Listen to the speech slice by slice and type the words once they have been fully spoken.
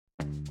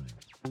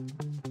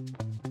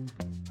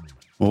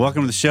Well,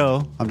 welcome to the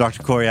show. I'm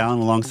Dr. Corey Allen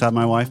alongside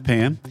my wife,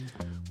 Pam.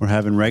 We're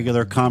having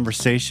regular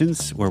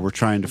conversations where we're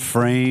trying to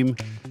frame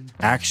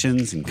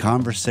actions and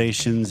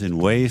conversations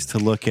and ways to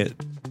look at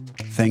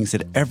things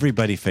that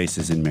everybody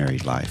faces in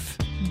married life.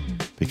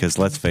 Because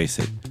let's face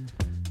it,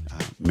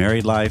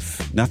 married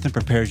life, nothing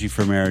prepares you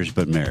for marriage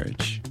but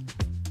marriage.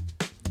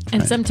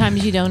 And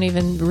sometimes you don't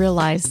even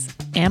realize,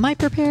 am I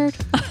prepared?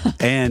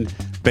 And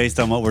based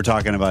on what we're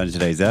talking about in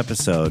today's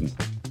episode,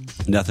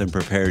 nothing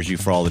prepares you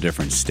for all the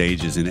different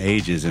stages and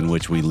ages in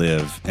which we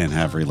live and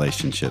have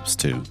relationships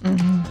too.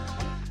 Mm-hmm.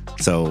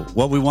 So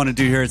what we want to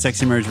do here at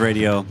Sexy Marriage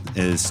Radio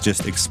is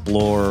just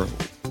explore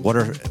what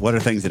are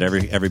things that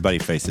everybody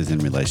faces in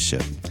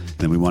relationship. And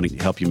then we want to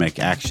help you make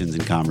actions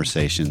and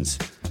conversations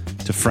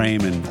to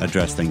frame and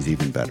address things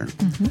even better.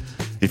 Mm-hmm.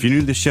 If you're new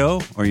to the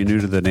show or you're new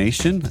to the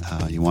nation,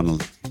 you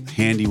want a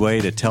handy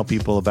way to tell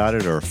people about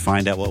it or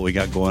find out what we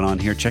got going on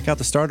here, check out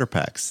the starter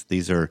packs.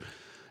 These are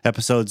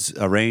episodes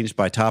arranged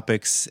by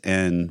topics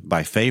and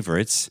by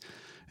favorites.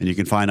 And you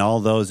can find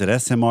all those at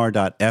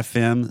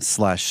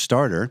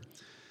smr.fm/starter.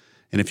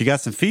 And if you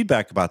got some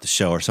feedback about the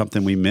show or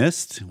something we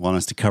missed, want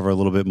us to cover a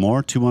little bit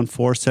more,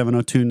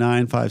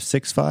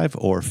 214-702-9565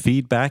 or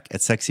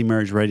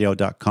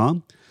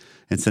feedback@sexymarriageradio.com.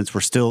 And since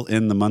we're still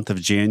in the month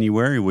of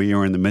January, we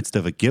are in the midst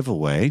of a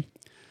giveaway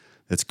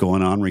that's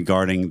going on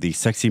regarding the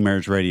Sexy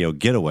Marriage Radio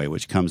Getaway,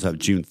 which comes up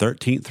June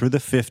 13th through the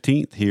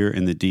 15th here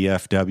in the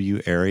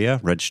DFW area.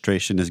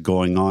 Registration is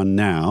going on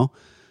now.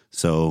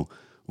 So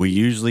we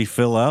usually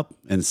fill up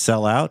and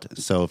sell out.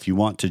 So if you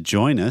want to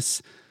join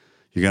us,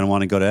 you're going to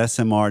want to go to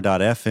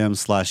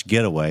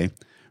smr.fm/getaway,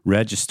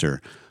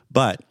 register.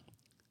 But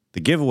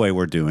the giveaway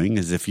we're doing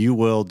is if you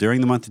will,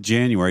 during the month of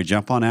January,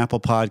 jump on Apple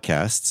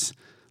Podcasts,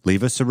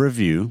 leave us a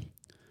review,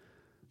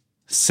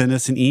 send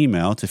us an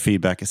email to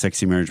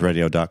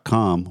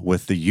feedback@sexymarriageradio.com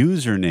with the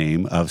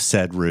username of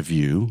said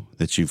review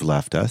that you've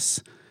left us,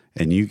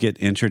 and you get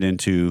entered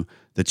into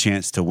the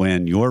chance to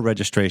win. Your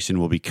registration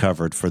will be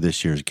covered for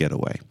this year's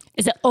getaway.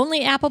 Is it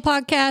only Apple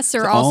Podcasts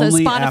or also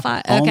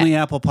Spotify? Only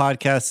Apple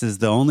Podcasts is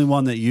the only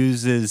one that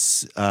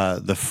uses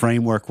the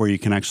framework where you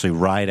can actually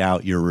write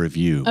out your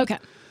review. Okay.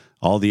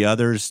 All the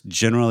others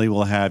generally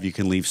will have, you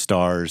can leave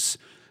stars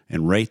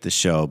and rate the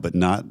show, but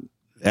not,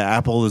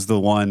 Apple is the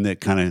one that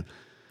kind of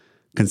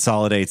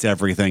consolidates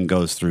everything,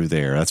 goes through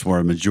there. That's where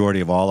a majority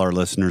of all our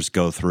listeners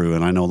go through.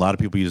 And I know a lot of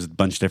people use a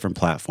bunch of different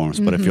platforms,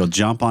 but if you'll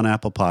jump on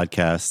Apple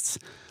Podcasts,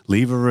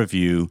 leave a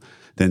review,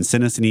 then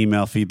send us an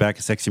email,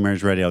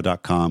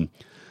 feedback@sexymarriageradio.com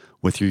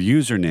with your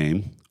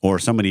username, or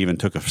somebody even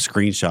took a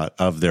screenshot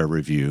of their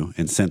review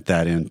and sent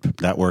that in.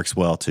 That works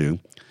well too.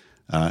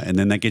 And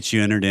then that gets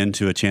you entered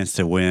into a chance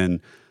to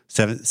win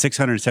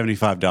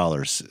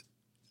 $675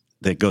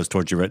 that goes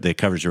towards that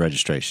covers your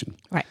registration.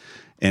 Right.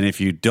 And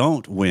if you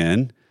don't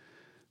win,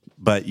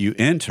 but you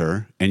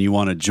enter and you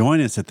want to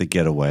join us at the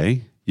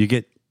getaway, you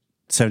get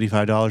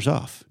 $75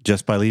 off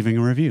just by leaving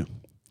a review.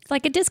 It's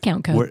like a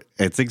discount code.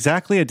 It's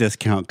exactly a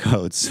discount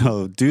code.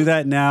 So do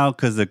that now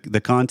because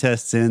the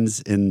contest ends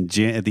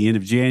at the end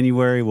of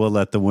January. We'll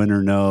let the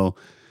winner know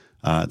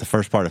the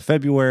first part of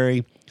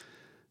February.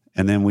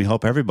 And then we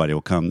hope everybody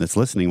that's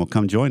listening will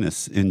come join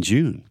us in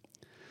June.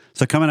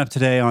 So coming up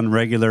today on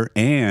regular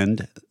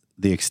and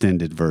the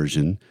extended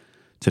version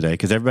today,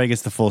 because everybody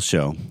gets the full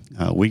show,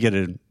 we get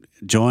to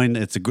join.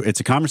 It's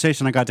a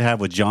conversation I got to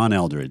have with John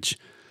Eldredge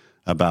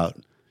about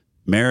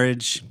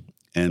marriage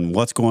and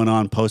what's going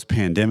on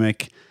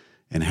post-pandemic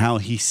and how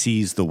he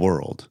sees the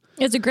world.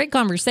 It was a great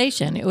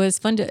conversation. It was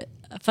fun to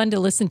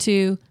listen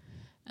to,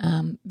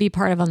 be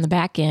part of on the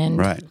back end.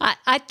 Right.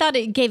 I thought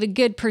it gave a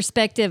good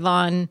perspective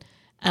on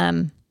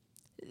some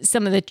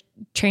of the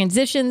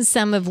transitions,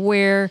 some of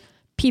where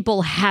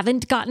people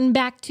haven't gotten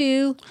back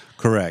to.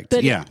 Correct.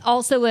 But yeah.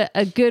 Also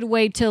a good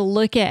way to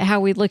look at how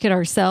we look at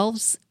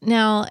ourselves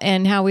now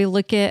and how we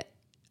look at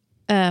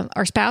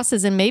our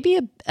spouses, and maybe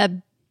a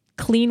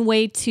clean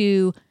way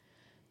to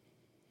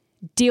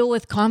deal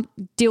with some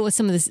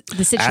of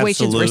the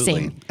situations we're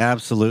seeing.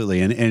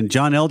 Absolutely. And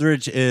John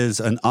Eldredge is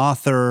an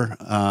author.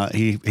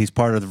 He's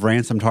part of the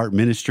Ransomed Heart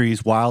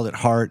Ministries. Wild at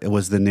Heart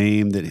was the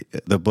name,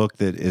 the book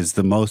that is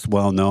the most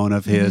well-known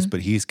of his, but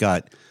he's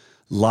got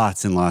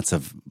lots and lots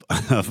of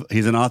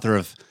he's an author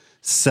of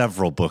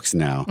several books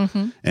now,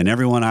 and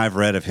every one I've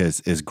read of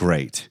his is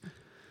great.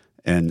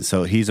 And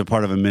so he's a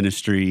part of a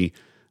ministry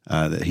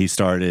that he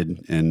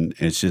started, and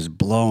it's just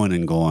blowing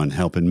and going,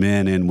 helping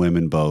men and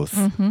women both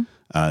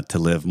to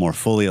live more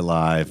fully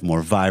alive,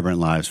 more vibrant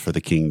lives for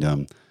the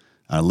kingdom,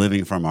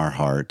 living from our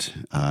heart.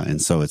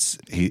 And so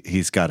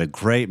he's got a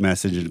great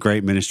message and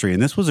great ministry.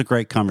 And this was a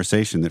great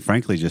conversation that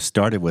frankly just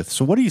started with,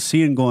 so what are you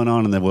seeing going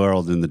on in the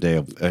world in the day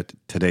of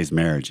today's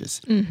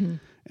marriages?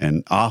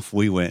 And off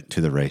we went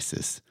to the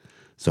races.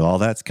 So all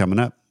that's coming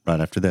up right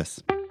after this.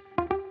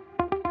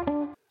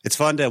 It's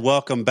fun to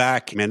welcome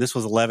back. Man, this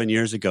was 11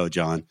 years ago,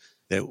 John,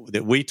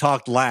 that we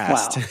talked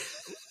last. Wow.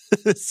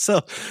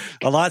 So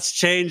a lot's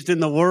changed in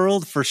the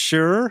world for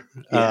sure.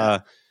 Yeah.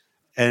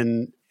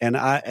 And And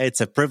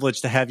it's a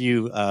privilege to have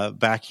you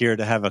back here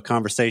to have a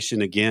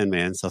conversation again,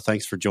 man. So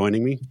thanks for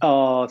joining me.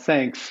 Oh,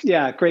 thanks.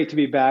 Yeah, great to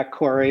be back,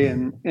 Corey,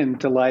 and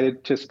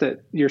delighted just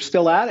that you're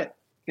still at it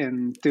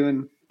and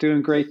doing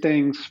great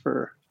things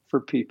for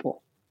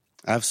people.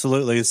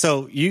 Absolutely. And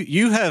so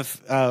you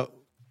have,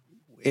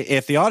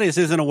 if the audience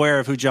isn't aware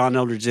of who John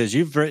Eldredge is,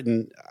 you've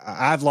written.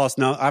 I've lost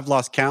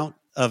count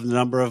of the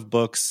number of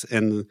books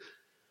and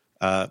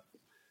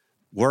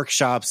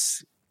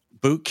workshops,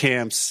 boot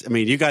camps. I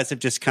mean, you guys have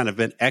just kind of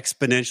been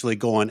exponentially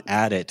going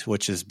at it,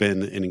 which has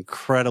been an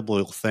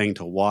incredible thing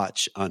to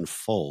watch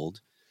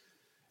unfold.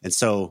 And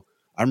so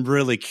I'm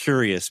really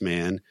curious,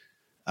 man,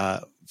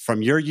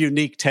 from your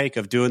unique take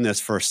of doing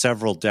this for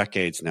several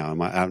decades now.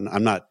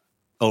 I'm not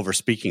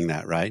overspeaking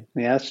that, right?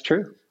 Yeah, that's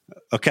true.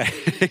 Okay.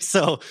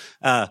 So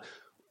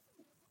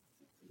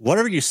what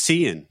are you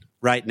seeing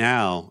right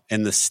now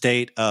in the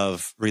state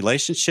of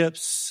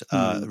relationships,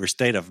 the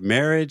state of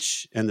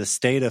marriage, and the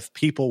state of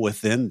people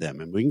within them?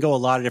 And we can go a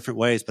lot of different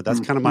ways, but that's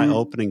kind of my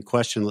opening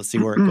question. Let's see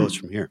where it goes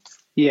from here.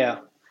 Yeah,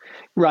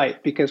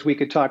 right. Because we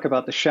could talk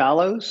about the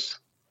shallows.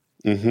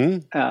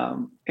 And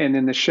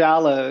in the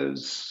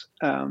shallows,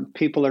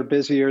 people are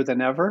busier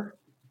than ever.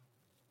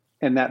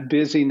 And that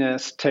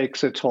busyness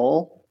takes a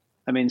toll.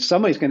 I mean,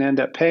 somebody's going to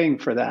end up paying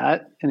for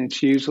that. And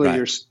it's usually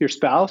your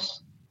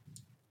spouse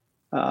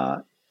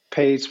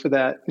pays for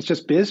that. It's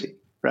just busy,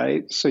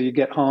 right? So you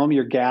get home,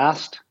 you're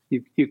gassed.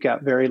 You've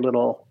got very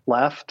little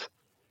left.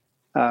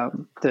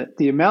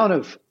 The amount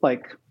of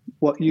like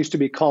what used to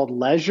be called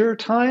leisure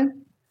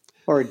time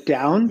or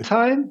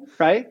downtime,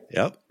 right?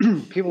 Yep.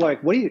 People are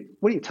like, what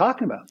are you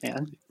talking about,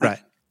 man? Right.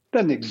 It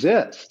doesn't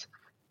exist.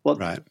 Well,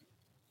 right.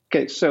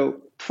 Okay.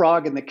 So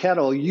frog in the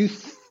kettle,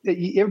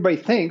 everybody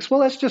thinks, well,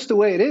 that's just the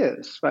way it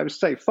is. I would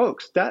say,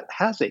 folks, that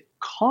has a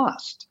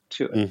cost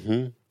to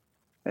it,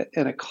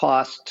 and a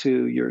cost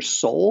to your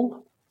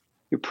soul,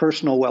 your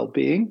personal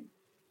well-being,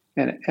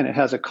 and it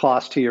has a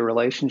cost to your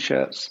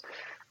relationships.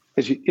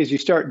 As you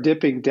start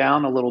dipping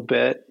down a little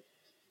bit,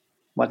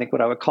 I think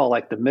what I would call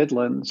like the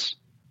Midlands,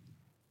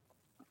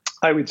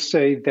 I would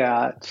say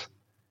that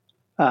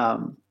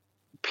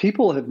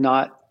people have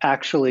not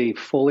actually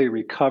fully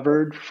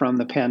recovered from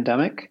the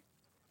pandemic.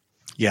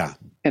 Yeah.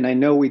 And I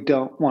know we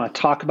don't want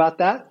to talk about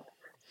that.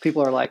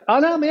 People are like, oh,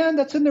 no, man,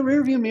 that's in the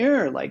rearview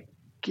mirror. Like,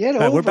 get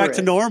over it. We're back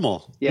to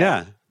normal.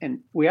 Yeah.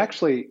 And we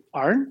actually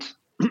aren't.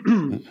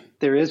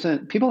 There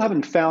isn't. People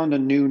haven't found a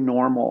new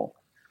normal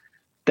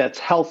that's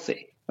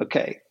healthy.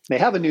 Okay. They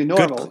have a new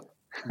normal.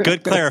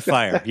 Good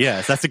clarifier.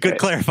 Yes, that's a good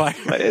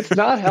clarifier. But it's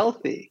not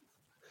healthy.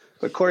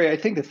 But Corey, I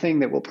think the thing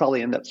that we'll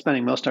probably end up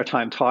spending most of our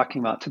time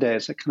talking about today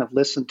is to kind of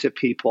listen to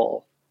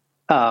people.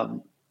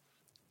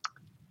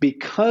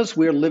 Because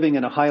we're living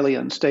in a highly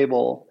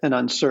unstable and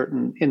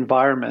uncertain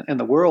environment in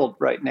the world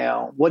right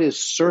now, what is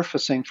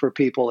surfacing for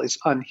people is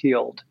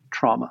unhealed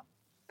trauma.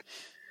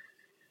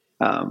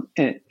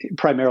 And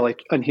primarily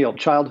unhealed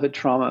childhood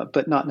trauma,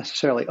 but not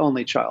necessarily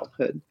only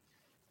childhood.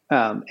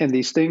 And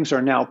these things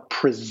are now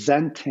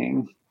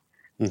presenting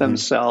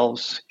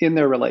themselves in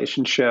their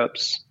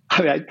relationships.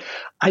 I mean,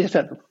 I just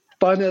had the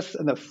funnest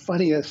and the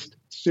funniest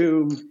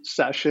Zoom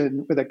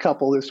session with a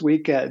couple this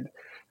weekend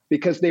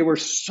because they were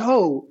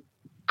so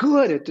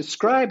good at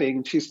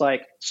describing. She's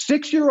like,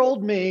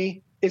 6-year-old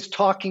me is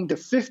talking to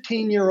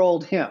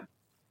 15-year-old him.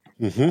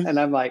 And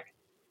I'm like,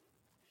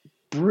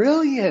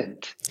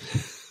 brilliant.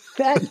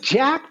 That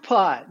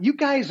jackpot. You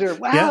guys are,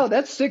 wow,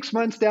 that's 6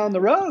 months down the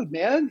road,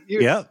 man.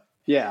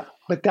 Yeah.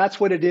 But that's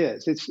what it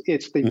is.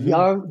 It's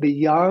the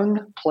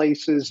young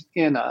places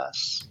in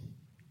us.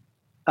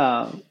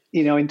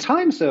 In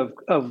times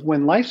of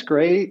when life's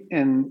great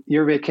and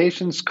your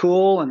vacation's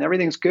cool and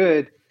everything's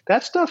good,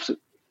 that stuff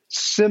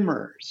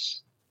simmers,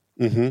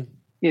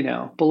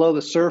 below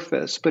the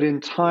surface. But in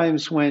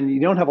times when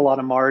you don't have a lot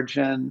of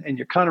margin and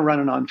you're kind of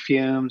running on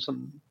fumes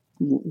and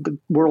the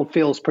world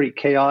feels pretty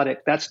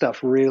chaotic, that stuff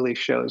really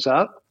shows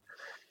up.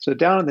 So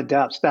down in the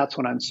depths, that's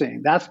what I'm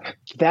seeing.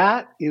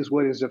 That is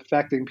what is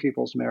affecting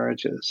people's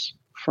marriages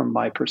from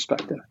my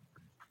perspective.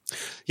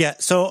 Yeah.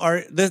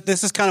 So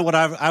this is kind of what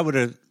I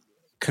would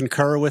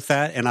concur with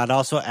that. And I'd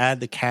also add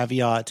the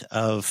caveat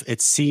of it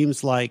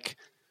seems like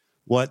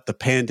what the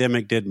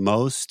pandemic did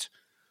most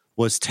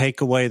was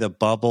take away the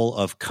bubble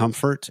of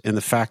comfort and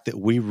the fact that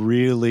we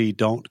really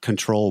don't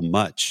control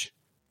much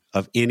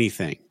of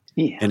anything.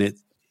 Yeah.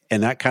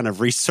 And that kind of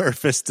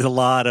resurfaced a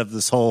lot of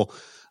this whole,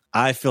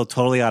 I feel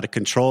totally out of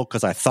control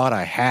because I thought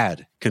I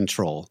had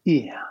control.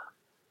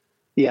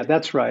 Yeah,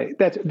 that's right.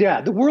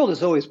 The world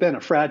has always been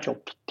a fragile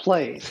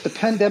place. The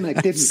pandemic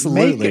didn't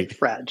make it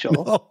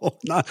fragile.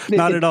 No,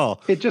 not at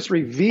all. It just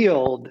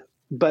revealed,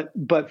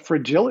 but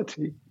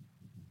fragility.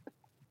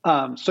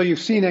 So you've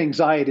seen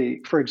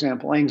anxiety, for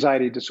example,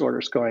 anxiety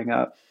disorders going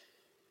up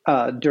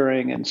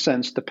during and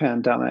since the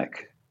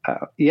pandemic.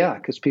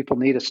 Because people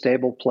need a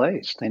stable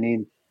place. They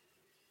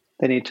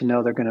need to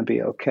know they're going to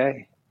be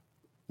okay.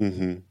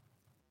 And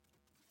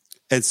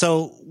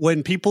so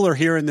when people are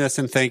hearing this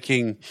and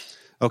thinking,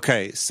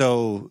 Okay,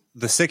 so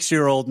the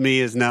 6-year-old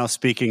me is now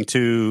speaking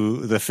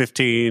to the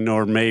 15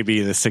 or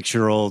maybe the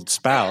 6-year-old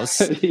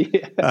spouse.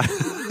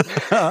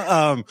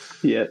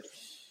 Yes.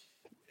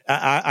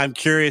 I'm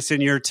curious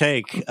in your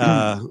take.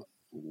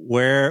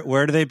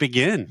 Where do they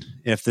begin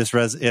if this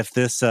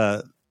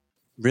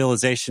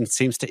realization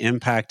seems to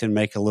impact and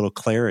make a little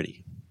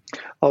clarity?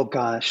 Oh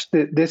gosh,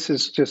 this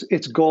is just,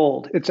 it's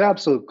gold. It's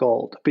absolute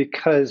gold,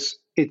 because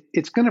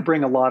it's going to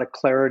bring a lot of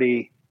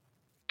clarity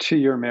to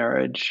your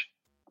marriage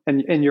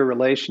and your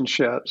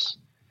relationships.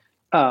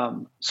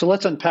 So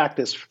let's unpack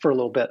this for a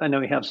little bit. I know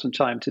we have some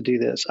time to do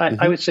this.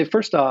 I would say,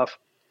 first off,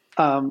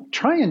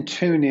 try and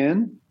tune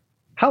in.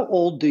 How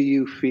old do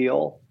you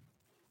feel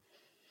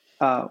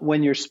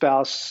when your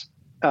spouse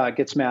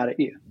gets mad at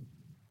you,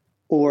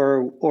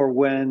 or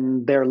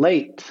when they're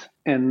late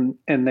and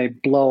they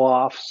blow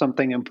off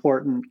something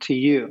important to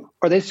you,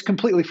 or they just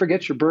completely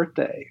forget your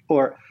birthday,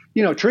 or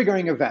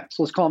triggering events?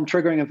 Let's call them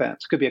triggering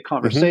events. Could be a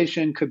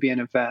conversation, could be an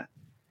event,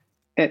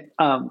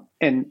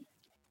 and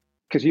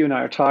because you and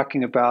I are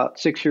talking about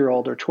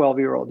 6-year-old or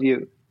 12-year-old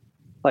you,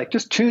 like,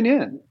 just tune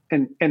in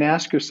and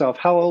ask yourself,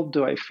 how old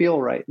do I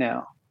feel right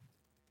now?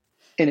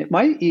 And it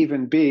might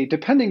even be,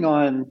 depending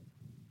on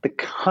the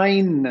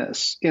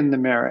kindness in the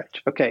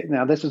marriage. Okay,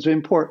 now this is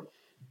important.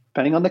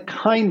 Depending on the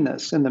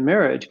kindness in the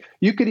marriage,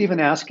 you could even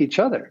ask each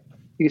other.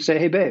 You could say,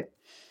 hey, babe,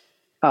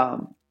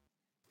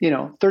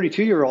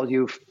 32-year-old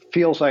you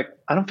feels like,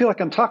 I don't feel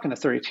like I'm talking to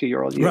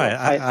 32-year-old you. Right.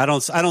 I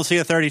don't see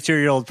a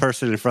 32-year-old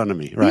person in front of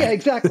me. Right. Yeah,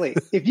 exactly.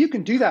 If you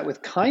can do that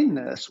with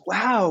kindness,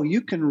 wow,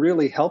 you can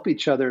really help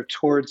each other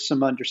towards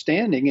some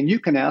understanding. And you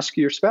can ask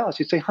your spouse,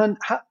 you say, hun,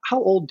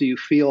 how old do you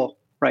feel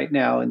right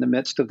now in the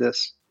midst of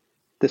this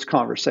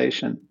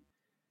conversation?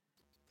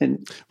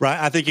 And right.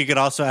 I think you could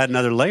also add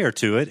another layer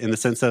to it, in the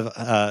sense of,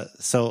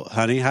 so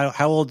honey,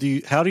 how old do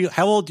you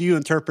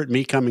interpret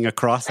me coming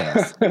across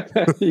as?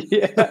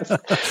 Yes.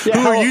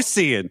 Yeah, who are you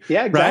seeing?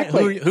 Yeah,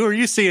 exactly. Right? Who are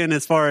you seeing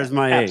as far as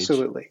my age?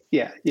 Absolutely.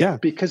 Yeah.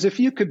 Because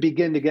if you could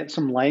begin to get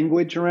some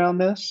language around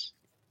this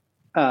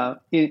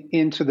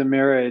into the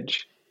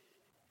marriage,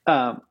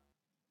 the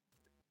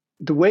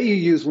way you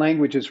use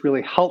language is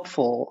really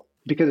helpful,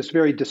 because it's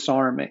very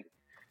disarming.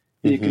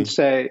 You can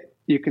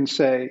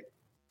say,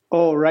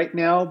 oh, right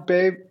now,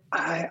 babe,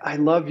 I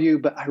love you,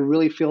 but I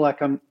really feel like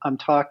I'm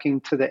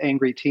talking to the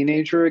angry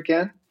teenager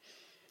again.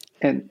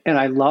 And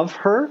I love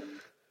her.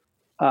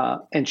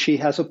 And she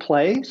has a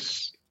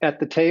place at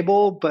the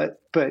table, but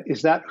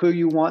is that who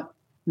you want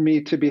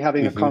me to be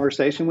having a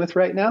conversation with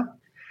right now?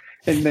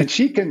 And then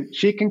she can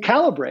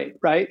calibrate,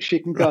 right? She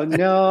can go,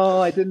 no,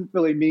 I didn't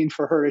really mean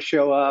for her to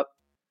show up.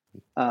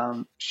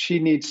 She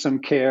needs some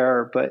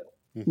care, but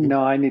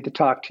no, I need to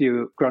talk to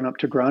you grown up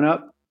to grown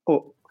up.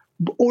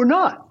 Or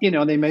not,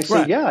 they may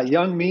say, yeah,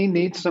 young me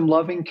needs some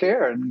loving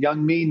care, and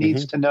young me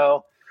needs to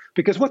know,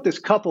 because what this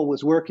couple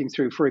was working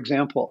through, for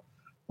example,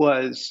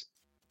 was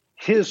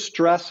his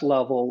stress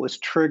level was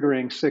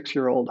triggering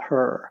 6-year-old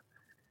her.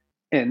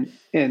 And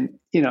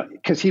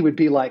because he would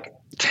be like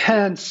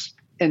tense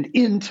and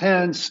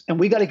intense, and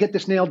we got to get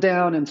this nailed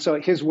down. And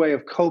so his way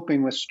of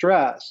coping with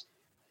stress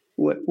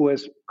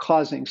was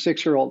causing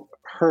 6-year-old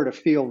her to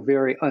feel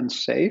very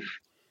unsafe.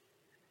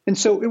 And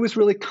so it was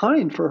really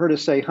kind for her to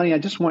say, honey, I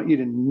just want you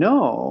to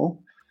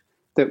know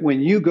that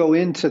when you go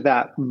into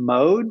that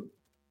mode,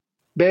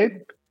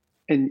 babe,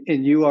 and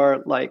you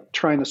are like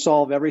trying to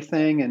solve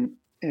everything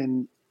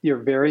and you're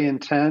very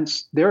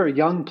intense, there are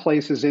young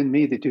places in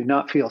me that do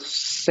not feel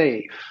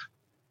safe.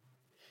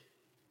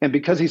 And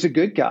because he's a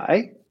good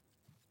guy,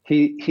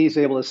 he's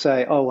able to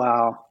say, oh,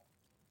 wow,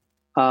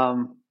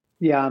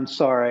 yeah, I'm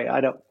sorry.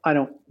 I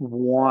don't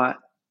want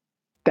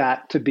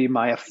that to be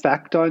my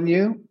effect on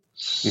you.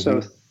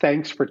 So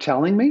thanks for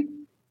telling me.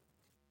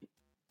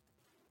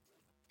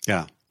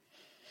 Yeah.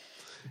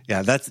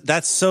 Yeah,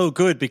 that's so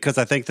good, because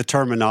I think the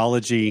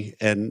terminology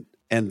and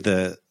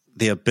the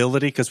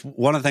ability, because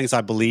one of the things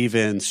I believe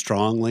in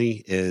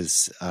strongly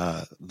is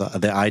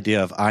the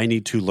idea of, I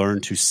need to learn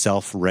to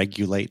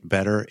self-regulate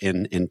better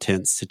in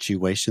intense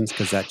situations,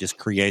 because that just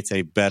creates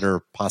a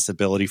better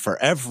possibility for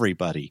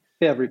everybody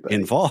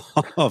involved,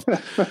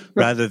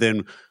 rather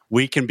than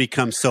we can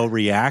become so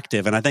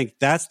reactive. And I think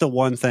that's the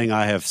one thing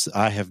I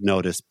have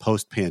noticed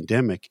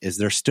post-pandemic, is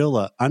there's still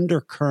an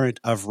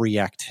undercurrent of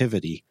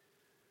reactivity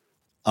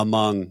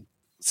among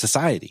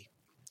society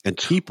and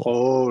people.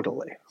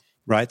 Totally.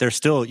 Right? There's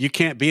still, you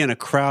can't be in a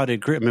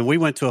crowded group. I mean, we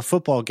went to a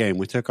football game.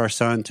 We took our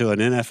son to an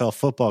NFL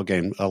football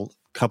game a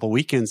couple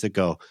weekends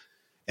ago,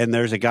 and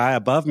there's a guy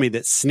above me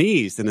that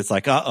sneezed, and it's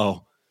like,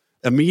 uh-oh.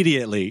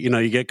 Immediately,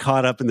 you get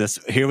caught up in this.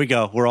 Here we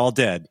go. We're all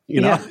dead.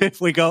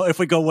 If we go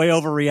way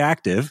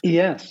overreactive.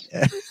 Yes.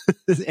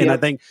 And I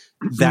think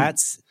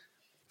that's,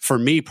 for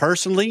me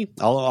personally,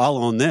 I'll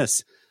own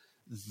this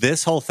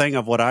whole thing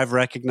of what I've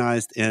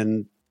recognized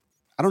in,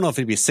 I don't know if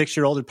it'd be a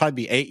 6-year-old, it'd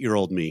probably be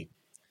 8-year-old me,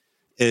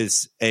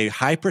 is a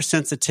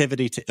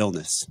hypersensitivity to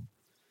illness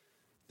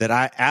that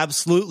I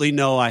absolutely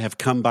know I have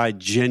come by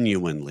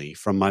genuinely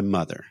from my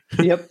mother.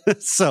 Yep.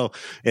 So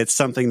it's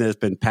something that has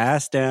been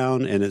passed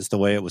down, and it's the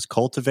way it was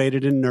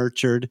cultivated and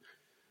nurtured.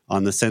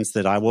 on the sense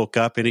that I woke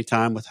up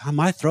anytime with,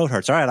 my throat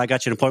hurts. All right, I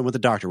got you an appointment with the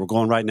doctor. We're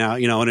going right now,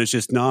 and it's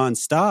just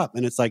nonstop.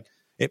 And it's like,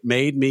 it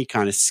made me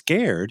kind of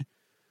scared.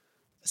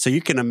 So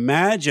you can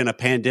imagine a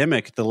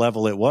pandemic at the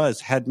level it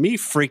was had me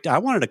freaked. I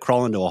wanted to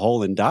crawl into a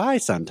hole and die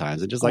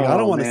sometimes. And just like, I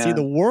don't want to see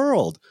the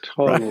world.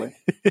 Totally.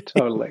 Right?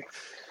 Totally.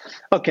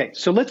 Okay.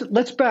 So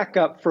let's back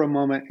up for a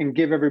moment and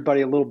give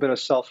everybody a little bit of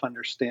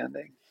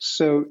self-understanding.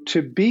 So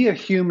to be a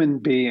human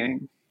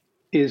being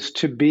is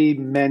to be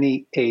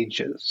many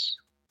ages.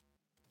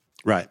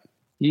 Right.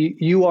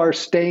 You are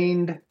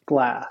stained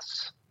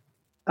glass.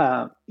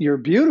 You're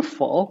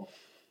beautiful.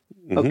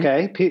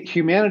 Okay.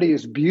 Humanity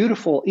is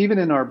beautiful. Even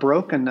in our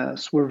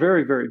brokenness, we're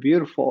very, very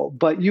beautiful,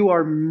 but you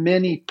are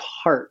many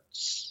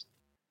parts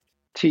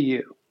to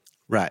you.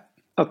 Right.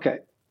 Okay.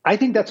 I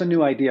think that's a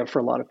new idea for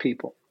a lot of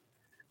people,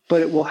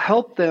 but it will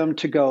help them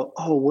to go,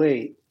 oh,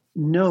 wait,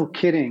 no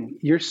kidding.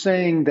 You're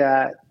saying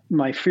that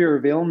my fear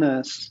of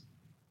illness,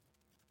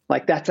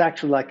 like that's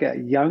actually like a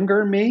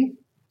younger me?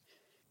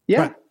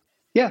 Yeah. Right.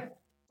 Yeah.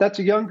 That's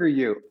a younger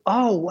you.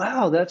 Oh,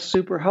 wow. That's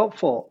super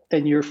helpful.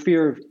 And your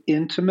fear of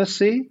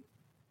intimacy,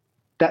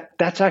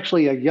 that's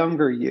actually a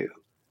younger you.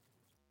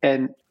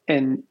 And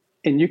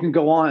you can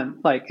go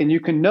on and you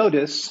can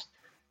notice,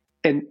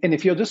 and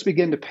if you'll just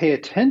begin to pay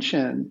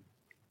attention,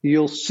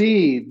 you'll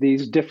see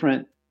these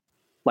different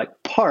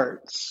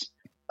parts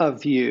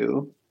of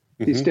you,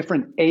 these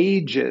different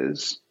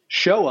ages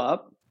show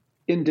up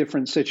in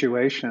different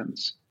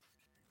situations.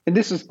 And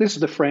this is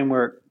the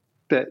framework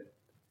that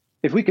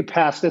if we could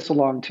pass this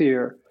along to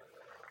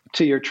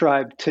your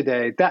tribe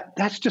today,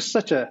 that's just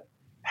such a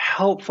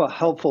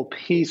helpful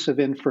piece of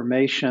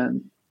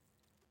information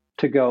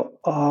to go,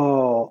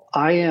 oh,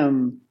 I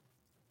am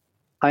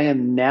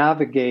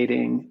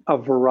navigating a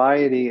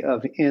variety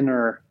of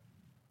inner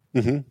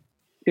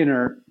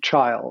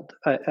child,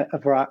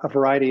 a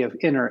variety of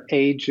inner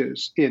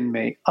ages in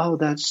me. Oh,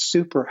 that's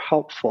super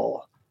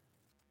helpful.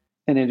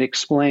 And it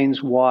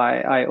explains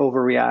why I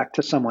overreact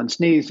to someone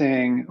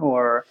sneezing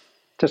or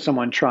to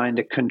someone trying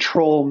to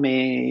control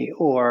me,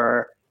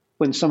 or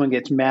when someone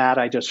gets mad,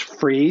 I just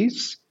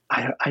freeze.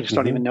 I just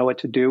don't even know what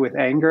to do with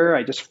anger.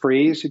 I just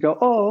freeze. You go,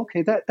 oh,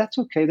 okay, that's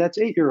okay. That's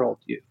 8-year-old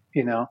you,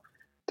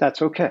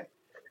 that's okay.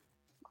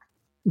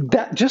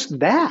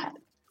 That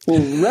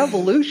will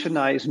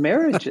revolutionize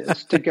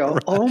marriages to go,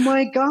 right. Oh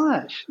my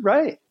gosh,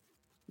 right.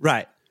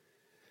 Right.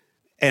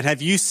 And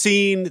have you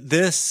seen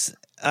this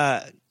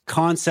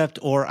concept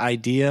or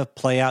idea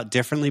play out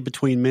differently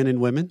between men and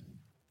women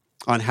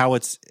on how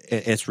it's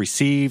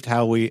received,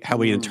 how we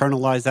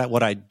internalize that,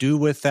 what I do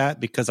with that?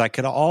 Because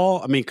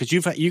because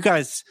you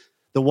guys,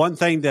 the one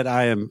thing that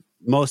I am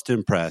most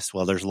impressed,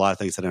 well, there's a lot of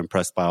things that I'm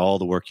impressed by all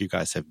the work you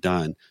guys have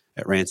done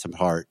at Ransomed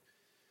Heart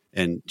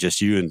and just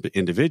you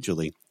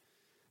individually,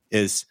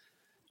 is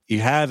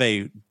you have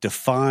a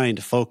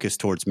defined focus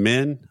towards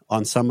men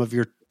on some of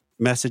your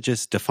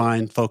messages,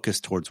 defined focus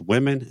towards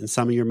women in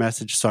some of your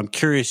messages. So I'm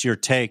curious your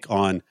take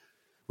on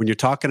when you're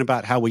talking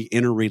about how we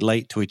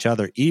interrelate to each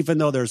other, even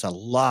though there's a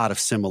lot of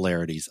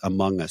similarities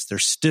among us,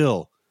 there's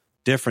still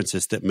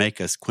differences that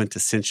make us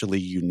quintessentially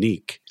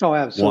unique. Oh,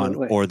 absolutely.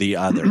 One or the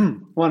other.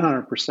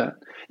 100%.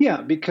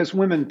 Yeah, because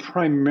women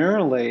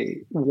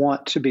primarily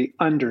want to be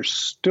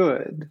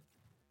understood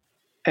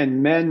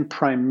and men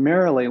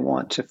primarily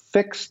want to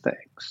fix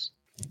things.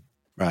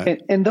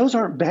 Right. And those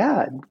aren't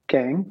bad,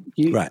 gang.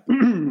 Right.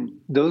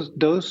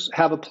 Those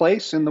have a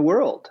place in the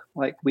world.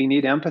 Like, we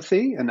need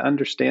empathy and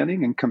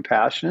understanding and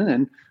compassion,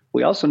 and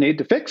we also need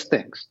to fix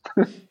things.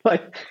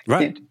 Right.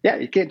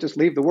 You can't just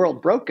leave the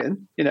world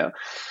broken,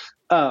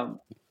 But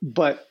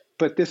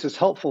this is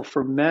helpful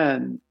for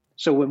men.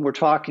 So when we're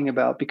talking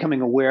about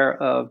becoming aware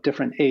of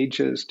different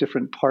ages,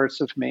 different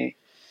parts of me,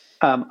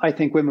 I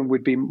think women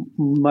would be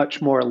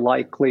much more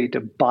likely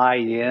to buy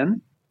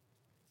in.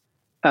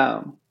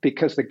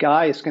 Because the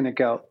guy is going to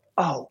go,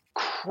 oh,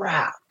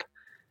 crap,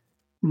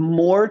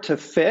 more to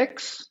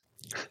fix,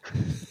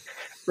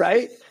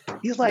 right?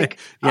 He's like,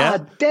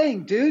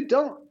 dang, dude,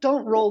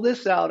 don't roll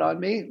this out on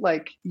me.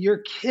 Like, you're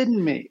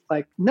kidding me.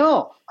 Like,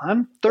 no,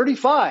 I'm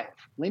 35.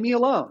 Leave me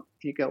alone.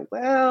 You go,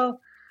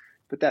 well,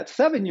 but that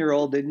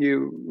 7-year-old in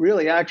you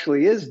really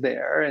actually is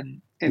there.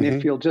 And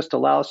if you'll just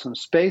allow some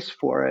space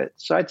for it.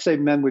 So I'd say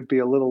men would be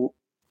a little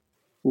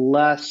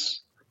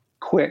less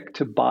quick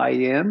to buy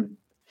in.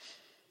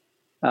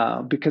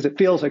 Because it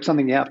feels like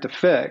something you have to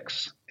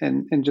fix,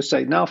 and just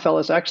say, no,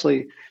 fellas,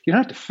 actually, you don't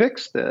have to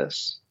fix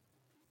this.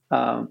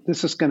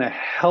 This is going to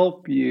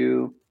help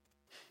you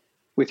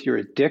with your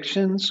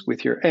addictions,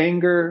 with your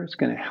anger. It's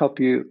going to help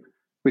you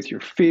with your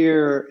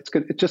fear. It's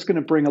just going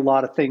to bring a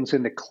lot of things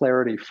into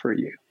clarity for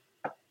you.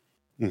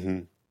 Mm-hmm.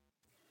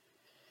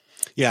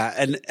 Yeah,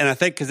 and I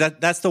think because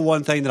that's the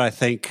one thing that I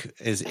think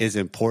is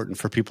important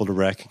for people to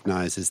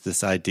recognize is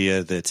this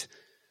idea that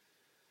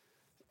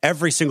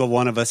every single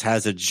one of us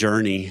has a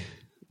journey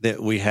that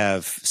we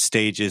have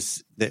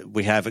stages that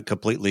we haven't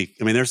completely.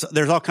 I mean,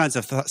 there's all kinds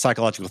of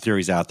psychological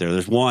theories out there.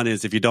 There's one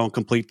is if you don't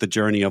complete the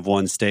journey of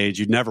one stage,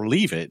 you never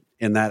leave it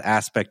in that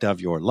aspect of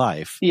your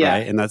life. Yeah.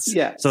 Right. And that's,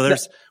 so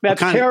that's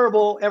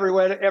terrible.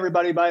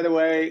 Everybody, by the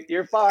way,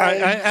 you're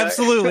fine.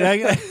 Absolutely.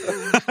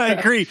 I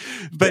agree.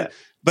 But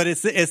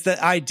it's the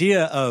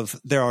idea of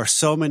there are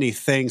so many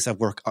things that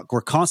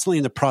we're constantly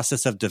in the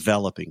process of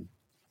developing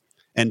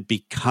and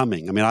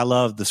becoming. I mean, I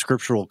love the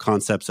scriptural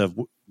concepts of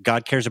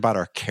God cares about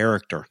our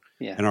character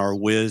and our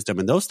wisdom,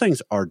 and those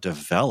things are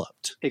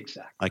developed.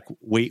 Exactly. Like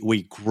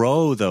we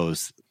grow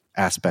those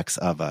aspects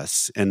of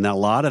us, and a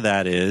lot of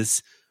that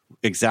is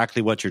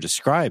exactly what you're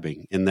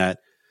describing. In that,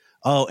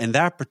 in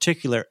that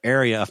particular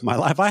area of my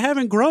life, I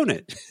haven't grown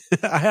it.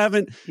 I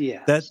haven't.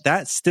 Yes.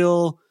 That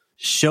still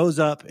shows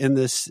up in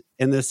this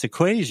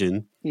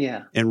equation.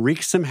 Yeah. And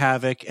wreaks some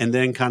havoc, and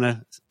then kind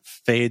of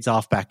fades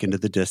off back into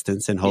the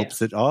distance in hopes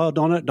that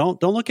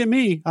don't look at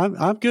me.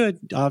 I'm good.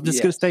 I'm just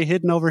going to stay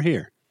hidden over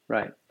here.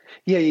 Right.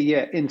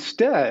 Yeah.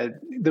 Instead,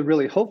 the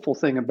really hopeful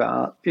thing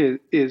about it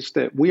is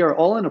that we are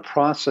all in a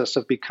process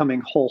of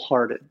becoming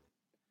wholehearted.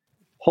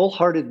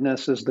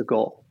 Wholeheartedness is the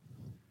goal,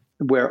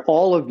 where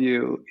all of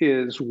you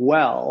is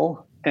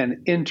well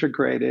and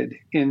integrated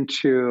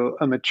into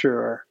a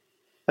mature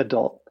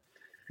adult.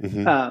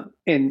 Mm-hmm.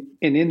 And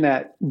in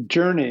that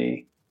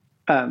journey,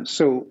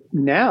 so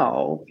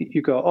now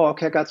you go,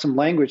 okay, I got some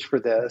language for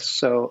this.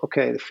 So,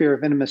 okay, the fear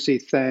of intimacy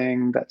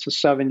thing, that's a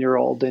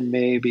 7-year-old in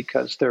me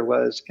because there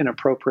was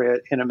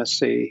inappropriate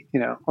intimacy,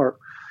 or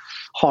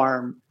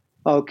harm.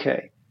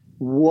 Okay,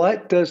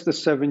 what does the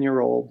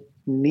 7-year-old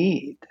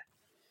need?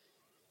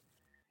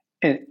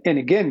 And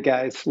again,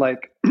 guys,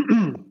 like,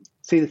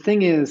 see, the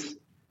thing is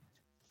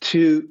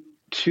to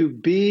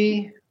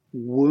be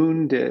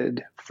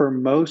wounded for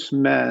most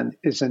men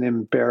is an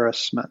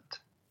embarrassment.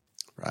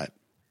 Right.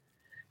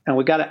 And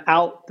we got to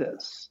out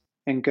this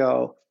and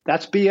go,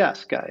 that's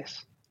BS,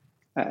 guys.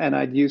 And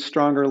I'd use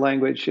stronger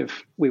language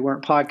if we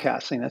weren't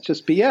podcasting. That's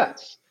just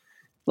BS.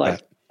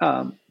 Like,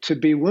 to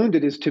be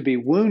wounded is to be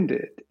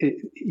wounded.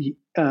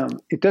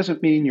 It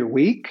doesn't mean you're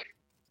weak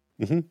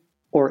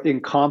or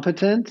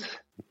incompetent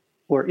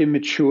or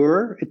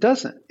immature. It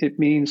doesn't. It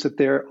means that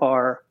there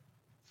are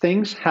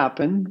things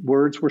happen,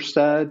 words were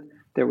said,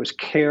 there was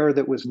care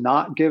that was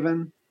not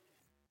given,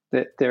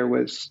 that there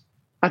was...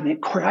 I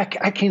mean, Corey,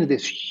 I came to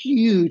this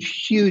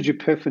huge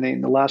epiphany in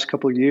the last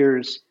couple of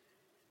years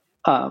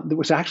that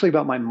was actually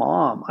about my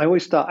mom. I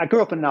always thought, I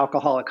grew up in an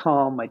alcoholic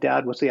home. My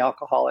dad was the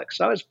alcoholic.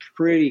 So I was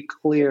pretty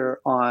clear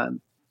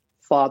on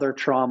father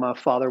trauma,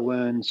 father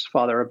wounds,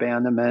 father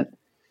abandonment,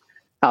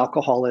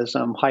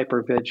 alcoholism,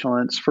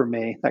 hypervigilance for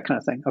me, that kind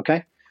of thing.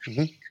 Okay.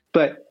 Mm-hmm.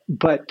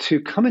 But to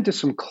come into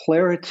some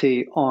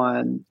clarity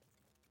on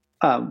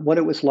what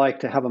it was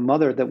like to have a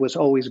mother that was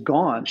always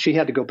gone. She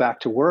had to go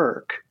back to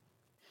work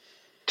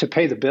to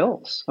pay the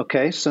bills.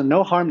 Okay. So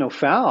no harm, no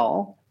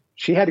foul.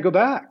 She had to go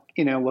back,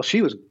 well,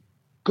 she was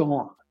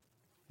gone.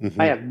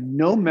 Mm-hmm. I have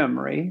no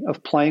memory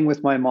of playing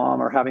with my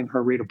mom or having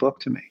her read a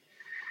book to me.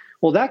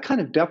 Well, that kind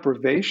of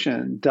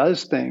deprivation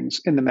does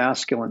things in the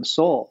masculine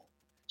soul.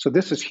 So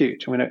this is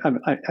huge. I mean,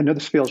 I know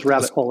this feels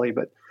rabbit hole-y,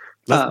 but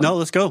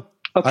let's go.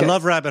 Okay. I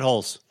love rabbit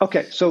holes.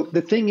 Okay. So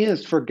the thing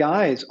is, for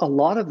guys, a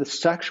lot of the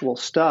sexual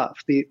stuff,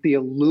 the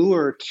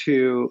allure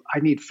to, I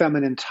need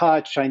feminine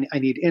touch, I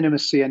need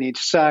intimacy, I need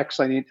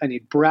sex, I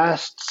need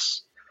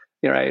breasts,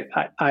 right?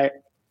 I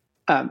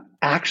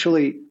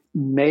actually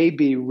may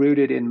be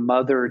rooted in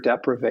mother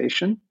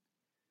deprivation.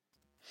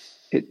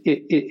 It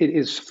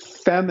is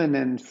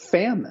feminine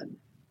famine.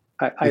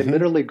 I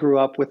literally grew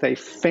up with a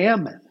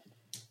famine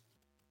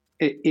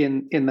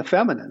in the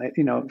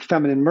feminine,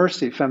 feminine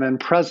mercy, feminine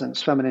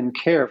presence, feminine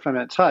care,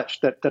 feminine touch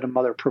that a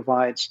mother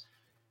provides.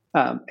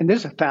 And this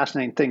is a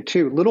fascinating thing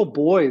too. Little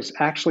boys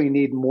actually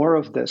need more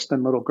of this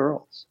than little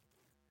girls.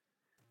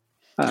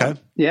 Okay.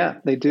 Yeah,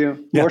 they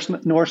do. Yeah.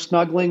 More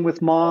snuggling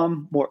with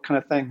mom, more kind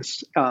of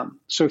things.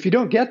 So if you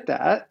don't get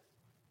that,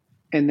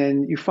 and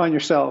then you find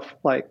yourself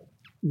like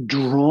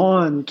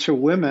drawn to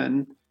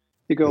women,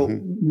 you go,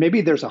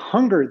 maybe there's a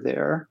hunger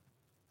there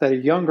that a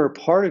younger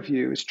part of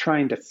you is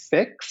trying to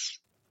fix,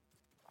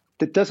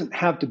 that doesn't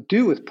have to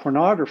do with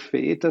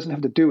pornography. It doesn't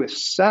have to do with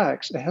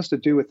sex. It has to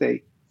do with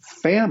a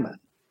famine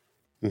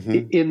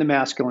in the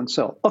masculine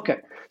self. Okay.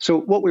 So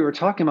what we were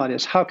talking about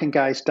is, how can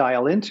guys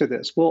dial into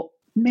this? Well,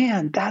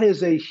 man, that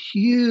is a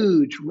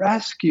huge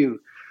rescue.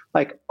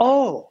 Like,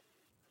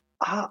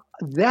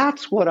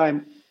 that's what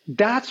I'm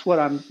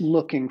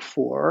looking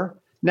for.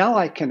 Now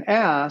I can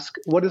ask,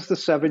 what does the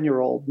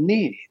 7-year-old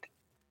need?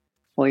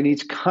 Well, he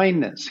needs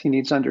kindness. He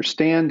needs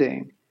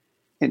understanding.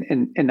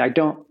 And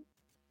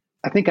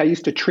I think I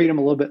used to treat him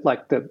a little bit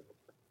like the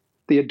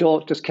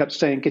adult just kept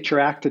saying, get your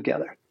act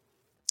together.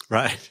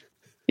 Right.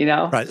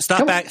 Right.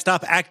 Stop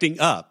acting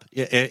up.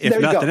 If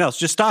nothing else,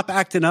 just stop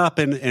acting up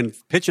and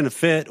pitching a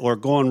fit or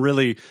going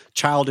really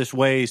childish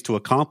ways to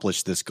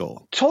accomplish this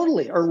goal.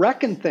 Totally. Or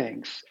wrecking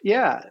things.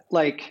 Yeah.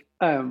 Like,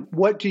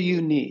 what do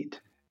you need?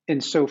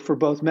 And so for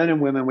both men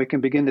and women, we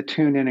can begin to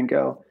tune in and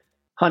go,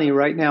 honey,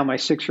 right now my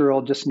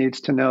 6-year-old just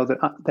needs to know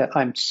that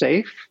I'm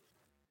safe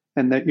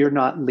and that you're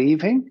not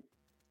leaving.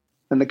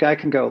 And the guy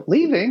can go,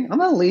 leaving? I'm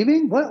not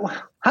leaving.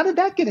 What? How did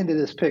that get into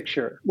this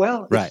picture?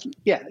 Well, right.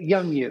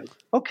 Young you.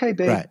 Okay,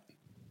 babe. Right.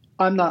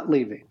 I'm not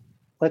leaving.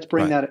 Let's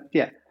bring that.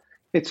 Yeah.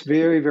 It's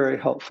very, very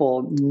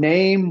helpful.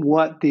 Name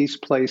what these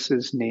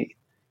places need.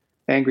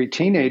 Angry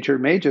teenager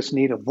may just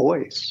need a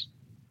voice,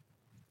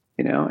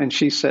 and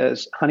she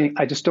says, honey,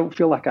 I just don't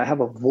feel like I have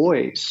a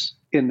voice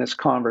in this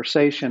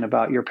conversation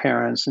about your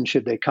parents and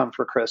should they come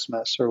for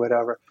Christmas or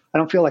whatever. I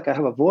don't feel like I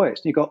have a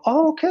voice. And you go,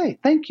 oh, okay.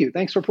 Thank you.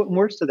 Thanks for putting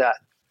words to that.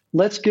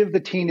 Let's give the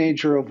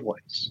teenager a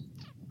voice.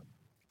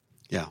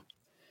 Yeah.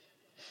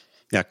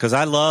 Yeah, because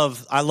I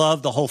love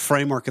the whole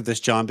framework of this,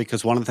 John,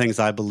 because one of the things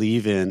I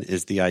believe in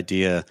is the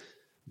idea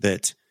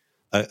that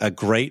a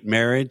great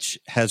marriage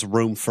has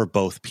room for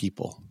both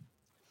people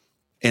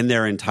in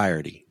their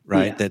entirety,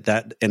 right?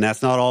 Yeah. And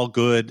that's not all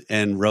good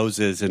and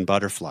roses and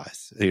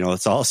butterflies.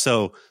 It's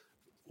also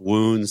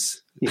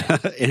wounds,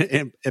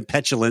 and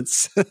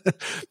petulance,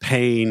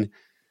 pain,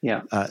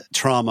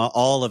 trauma,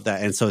 all of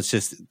that. And so it's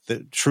just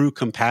the true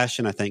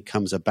compassion, I think,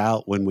 comes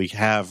about when we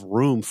have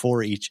room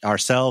for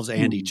ourselves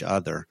and each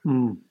other,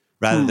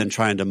 rather than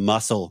trying to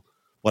muscle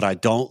what I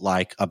don't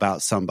like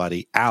about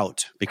somebody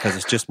out because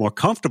it's just more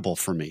comfortable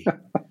for me.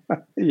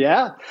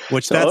 Yeah.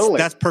 Which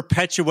that's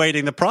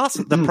perpetuating the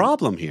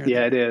problem here.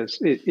 Yeah, it is.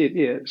 It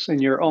is.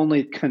 And you're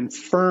only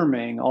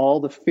confirming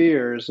all the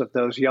fears of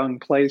those young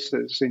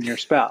places in your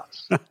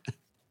spouse.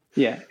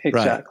 Yeah,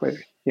 exactly.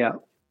 Right. Yeah.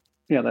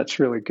 Yeah, that's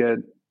really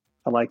good.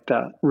 I like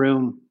that.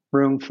 Room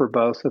for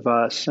both of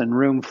us and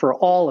room for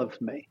all of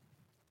me.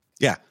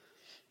 Yeah.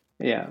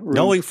 Yeah.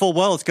 Knowing full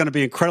well it's going to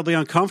be incredibly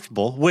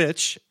uncomfortable,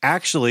 which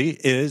actually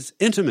is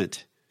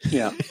intimate.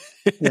 Yeah.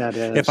 Yeah, it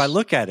is. If I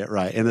look at it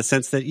right, in the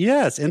sense that,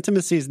 yes,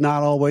 intimacy is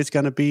not always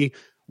going to be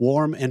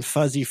warm and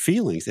fuzzy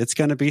feelings. It's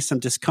going to be some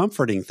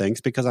discomforting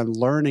things because I'm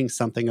learning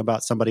something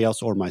about somebody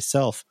else or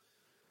myself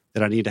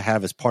that I need to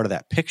have as part of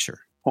that picture.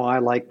 Oh, I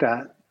like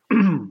that.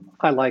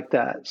 I like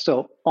that.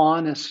 So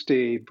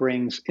honesty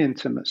brings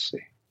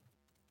intimacy.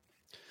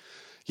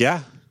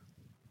 Yeah.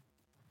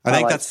 I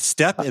think that's a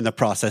step in the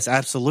process.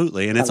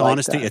 Absolutely. And it's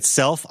honesty. It's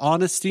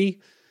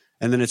self-honesty.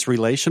 And then it's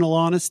relational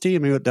honesty. I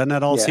mean, doesn't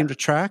that all seem to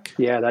track?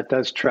 Yeah, that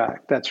does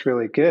track. That's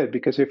really good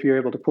because if you're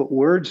able to put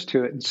words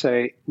to it and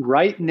say,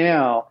 right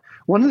now,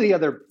 one of the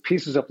other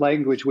pieces of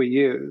language we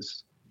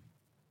use,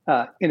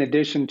 in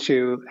addition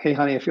to, hey,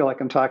 honey, I feel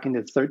like I'm talking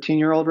to the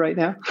 13-year-old right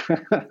now.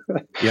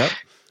 Yep.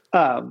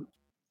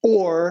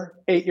 Or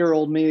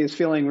 8-year-old me is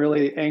feeling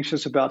really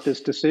anxious about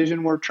this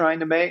decision we're trying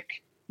to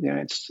make.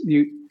 It's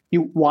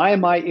why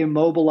am I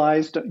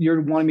immobilized? You're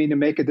wanting me to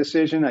make a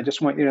decision. I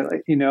just want you to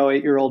let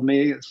 8-year-old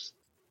me is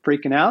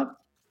freaking out.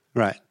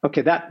 Right.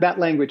 Okay, that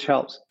language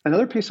helps.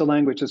 Another piece of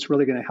language that's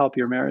really going to help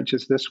your marriage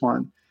is this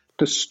one.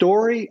 The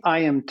story I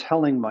am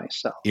telling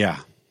myself. Yeah.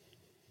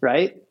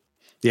 Right?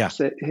 Yeah.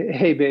 So,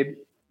 hey, babe,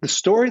 the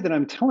story that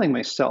I'm telling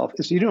myself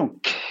is you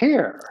don't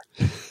care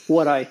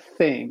what I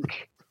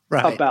think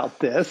about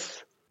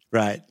this.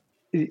 Right.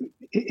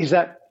 Is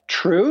that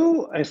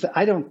true?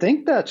 I don't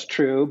think that's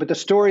true, but the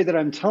story that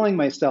I'm telling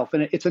myself,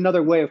 and it's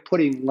another way of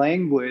putting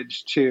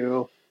language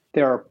to,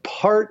 there are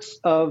parts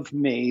of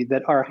me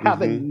that are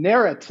having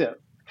narrative.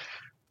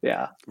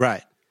 Yeah.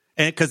 Right.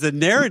 And because the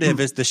narrative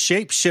is the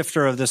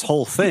shapeshifter of this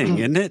whole thing,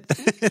 isn't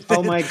it?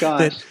 Oh my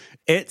gosh.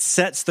 It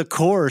sets the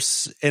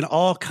course in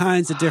all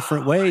kinds of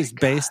different ways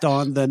based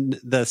on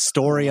the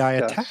story I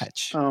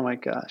attach. Oh my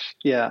gosh.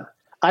 Yeah.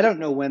 I don't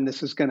know when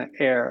this is going to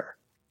air.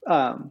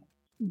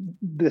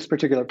 This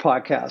particular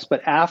podcast,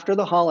 but after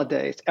the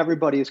holidays,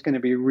 everybody is going to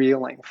be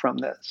reeling from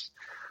this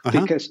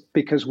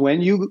because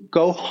when you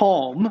go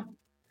home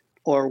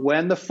or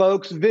when the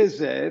folks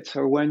visit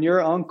or when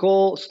your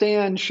Uncle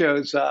Stan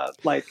shows up,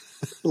 like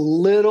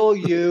little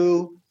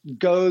you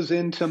goes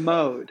into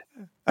mode.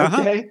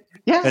 Okay.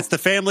 Yeah. It's the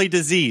family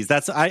disease.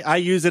 I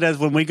use it as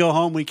when we go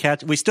home,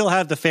 we still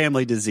have the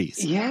family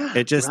disease. Yeah.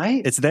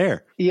 It's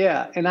there.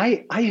 Yeah. And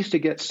I used to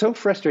get so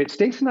frustrated.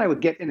 Stacey and I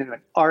would get in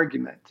an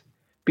argument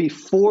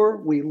before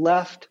we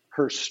left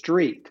her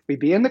street. We'd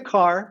be in the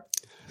car,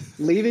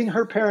 leaving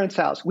her parents'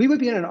 house. We would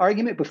be in an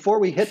argument before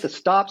we hit the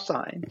stop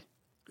sign.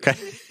 Okay.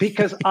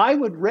 Because I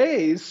would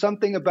raise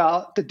something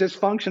about the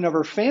dysfunction of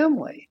her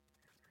family.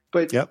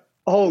 But,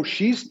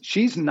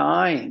 she's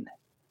 9.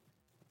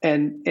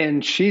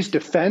 And she's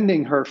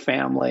defending her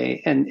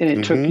family. And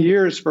it took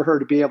years for her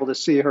to be able to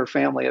see her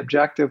family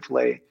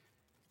objectively.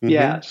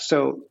 Yeah.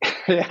 So,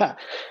 yeah.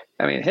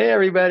 I mean, hey,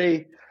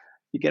 everybody.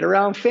 You get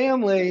around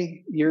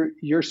family,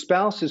 your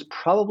spouse is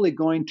probably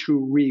going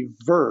to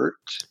revert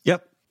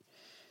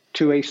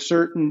to a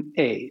certain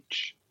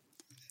age.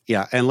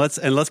 Yeah, and let's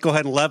go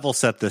ahead and level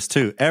set this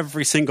too.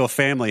 Every single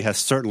family has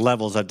certain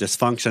levels of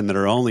dysfunction that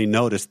are only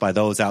noticed by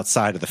those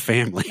outside of the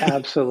family.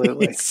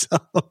 Absolutely. So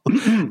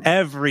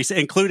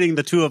including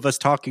the two of us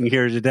talking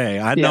here today.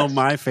 I know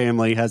my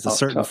family has a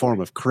certain form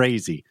of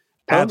crazy.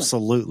 Totally.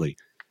 Absolutely.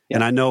 Yeah.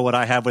 And I know what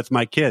I have with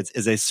my kids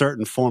is a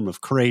certain form of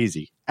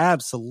crazy.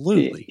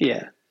 Absolutely.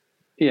 Yeah.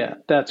 Yeah,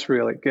 that's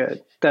really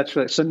good.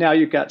 So now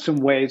you've got some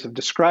ways of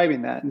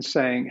describing that and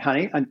saying,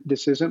 honey,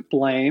 this isn't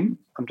blame.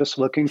 I'm just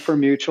looking for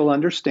mutual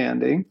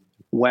understanding.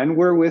 When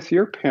we're with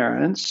your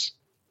parents,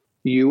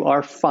 you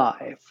are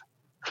 5.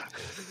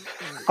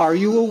 Are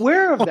you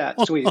aware of that,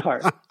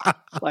 sweetheart?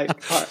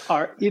 Like,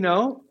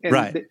 and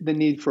right. the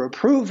need for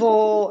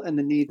approval and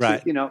the need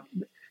to,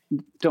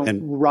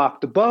 don't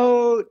rock the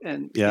boat.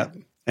 And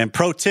And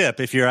pro tip,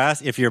 if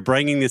you're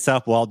bringing this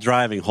up while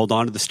driving, hold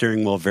on to the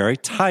steering wheel very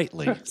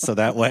tightly. So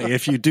that way,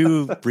 if you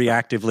do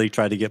reactively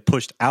try to get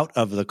pushed out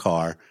of the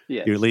car,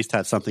 you at least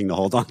have something to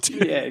hold on to.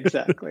 Yeah,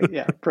 exactly.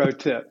 Yeah. Pro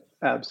tip.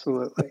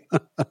 Absolutely.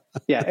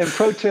 Yeah. And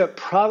pro tip,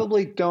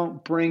 probably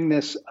don't bring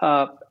this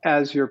up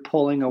as you're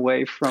pulling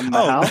away from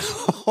the house.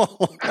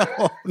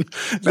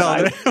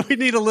 No, we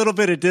need a little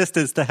bit of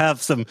distance to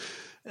have some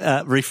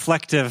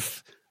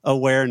reflective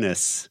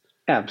awareness.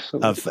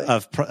 Absolutely.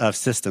 Of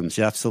systems.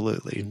 Yeah,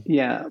 absolutely.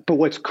 Yeah. But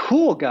what's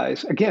cool,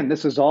 guys, again,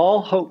 this is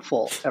all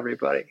hopeful,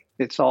 everybody.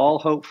 It's all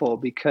hopeful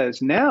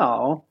because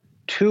now,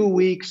 2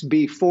 weeks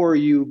before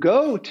you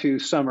go to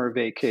summer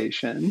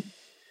vacation,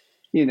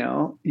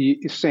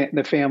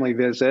 the family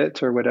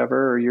visit or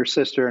whatever, or your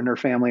sister and her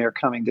family are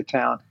coming to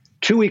town.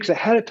 2 weeks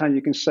ahead of time,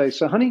 you can say,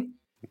 so honey,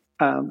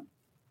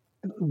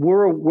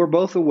 we're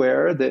both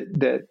aware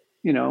that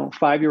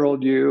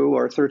 5-year-old you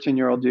or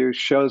 13-year-old you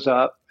shows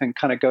up and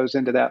kind of goes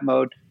into that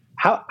mode.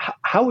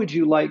 How would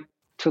you like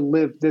to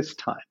live this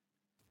time?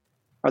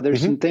 Are there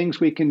some things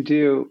we can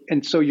do?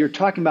 And so you're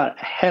talking about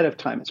ahead of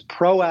time. It's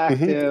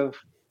proactive.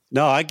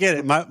 No, I get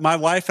it. My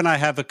wife and I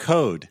have a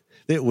code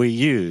that we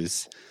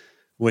use,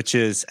 which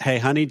is, hey,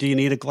 honey, do you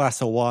need a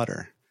glass of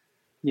water?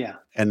 Yeah.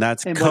 And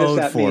that's and code what does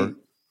that for... mean?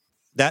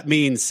 That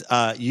means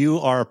you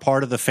are a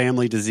part of the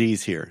family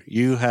disease here.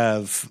 You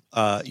have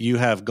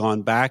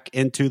gone back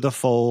into the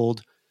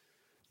fold.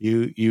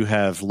 You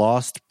have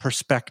lost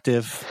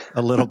perspective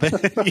a little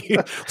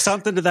bit,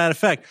 something to that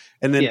effect.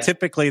 And then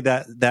typically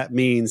that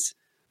means,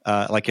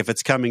 like if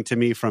it's coming to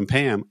me from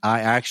Pam,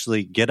 I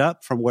actually get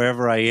up from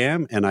wherever I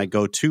am and I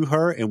go to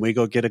her and we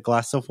go get a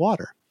glass of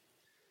water.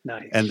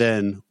 Nice. And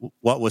then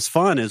what was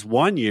fun is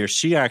one year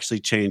she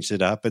actually changed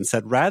it up and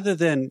said, rather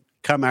than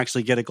come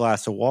actually get a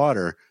glass of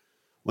water,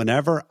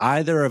 whenever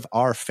either of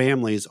our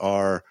families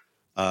are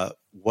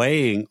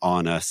weighing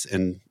on us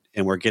and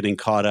we're getting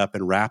caught up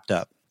and wrapped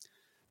up,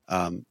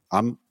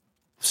 I'm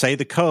say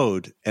the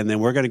code, and then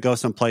we're going to go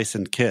someplace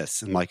and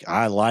kiss. And like,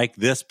 I like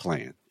this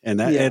plan,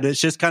 and and it's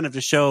just kind of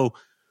to show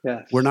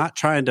we're not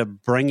trying to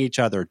bring each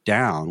other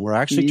down. We're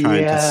actually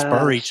trying to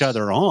spur each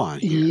other on.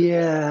 Here.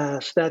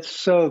 Yes, that's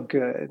so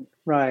good.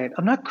 Right.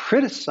 I'm not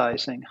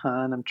criticizing,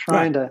 hon. I'm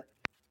trying to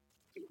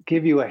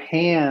give you a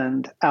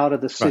hand out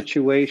of the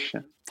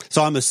situation. Right.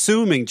 So I'm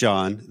assuming,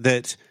 John,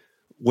 that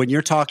when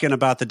you're talking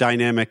about the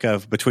dynamic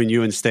of between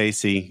you and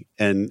Stacy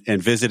and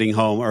visiting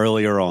home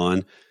earlier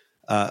on,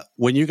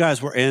 when you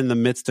guys were in the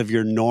midst of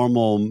your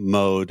normal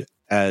mode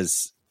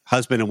as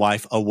husband and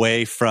wife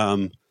away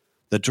from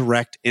the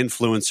direct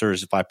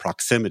influencers by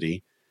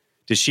proximity,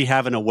 does she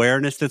have an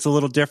awareness that's a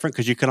little different?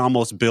 Because you can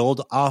almost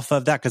build off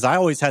of that. Because I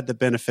always had the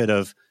benefit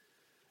of,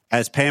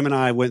 as Pam and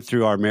I went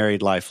through our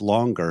married life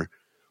longer,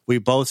 we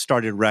both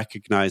started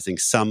recognizing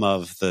some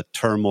of the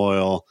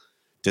turmoil,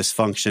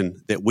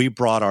 dysfunction that we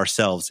brought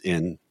ourselves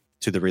in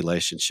to the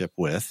relationship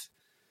with.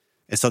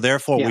 And so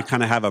therefore we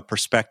kind of have a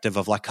perspective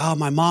of like, oh,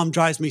 my mom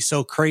drives me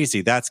so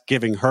crazy. That's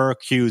giving her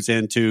cues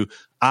into,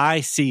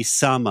 I see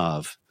some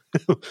of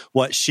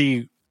what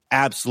she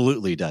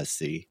absolutely does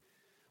see,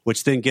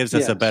 which then gives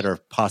us a better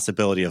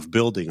possibility of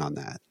building on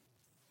that.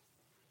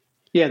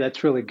 Yeah,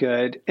 that's really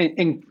good.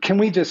 And can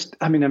we just,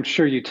 I'm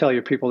sure you tell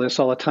your people this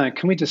all the time.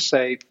 Can we just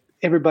say,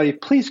 everybody,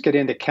 please get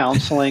into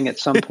counseling at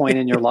some point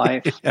in your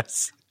life?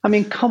 Yes.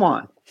 Come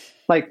on.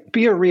 Like,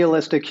 be a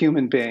realistic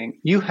human being.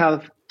 You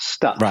have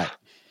stuff. Right.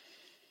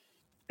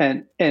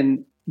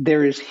 And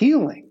there is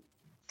healing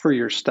for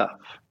your stuff.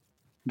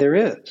 There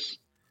is.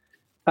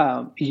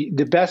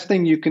 The best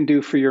thing you can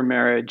do for your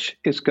marriage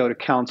is go to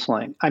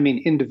counseling.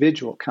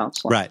 Individual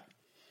counseling. Right.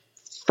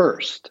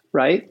 First,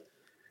 right?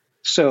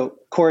 So,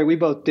 Corey, we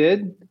both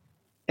did.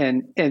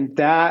 And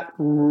that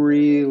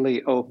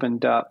really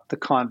opened up the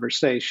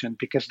conversation,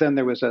 because then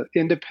there was an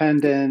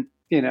independent,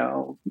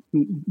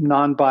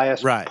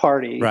 non-biased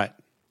party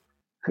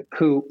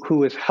who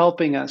was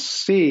helping us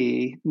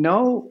see,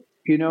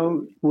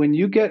 when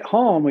you get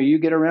home or you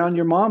get around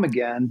your mom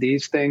again,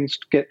 these things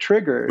get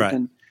triggered. Right.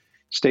 And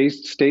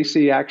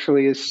Stacy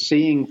actually is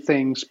seeing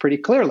things pretty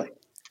clearly.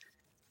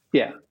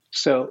 Yeah.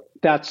 So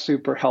that's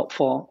super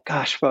helpful.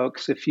 Gosh,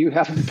 folks, if you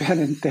haven't been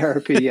in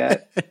therapy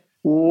yet,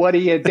 what are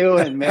you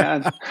doing,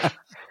 man?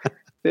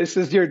 This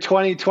is your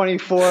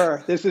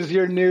 2024. This is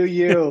your new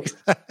you.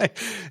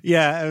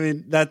 Yeah,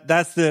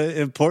 that's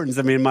the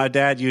importance. My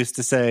dad used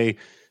to say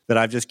that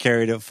I've just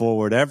carried it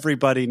forward.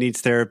 Everybody needs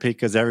therapy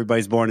because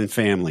everybody's born in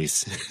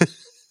families.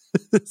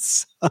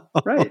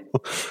 Right.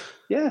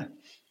 Yeah.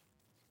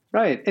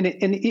 Right.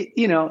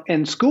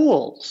 And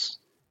schools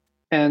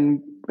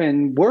and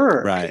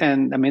work. Right.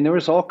 And there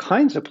was all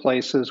kinds of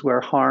places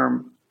where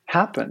harm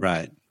happened.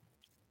 Right.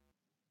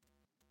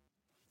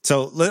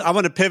 So I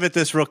want to pivot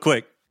this real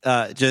quick,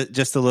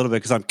 just a little bit,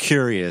 because I'm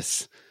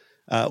curious.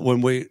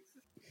 When we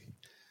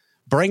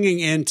bringing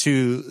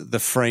into the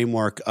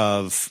framework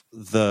of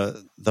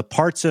the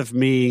parts of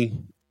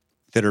me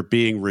that are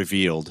being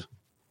revealed,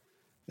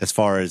 as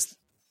far as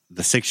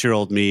the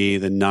 6-year-old me,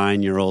 the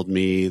 9-year-old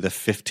me, the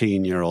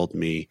 15-year-old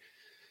me,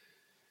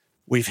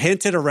 we've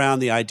hinted around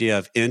the idea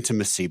of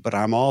intimacy, but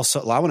I want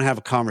to have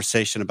a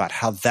conversation about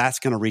how that's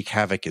going to wreak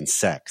havoc in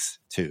sex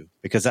too,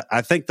 because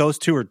I think those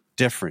two are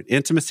different.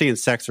 Intimacy and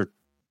sex are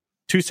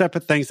two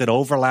separate things that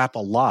overlap a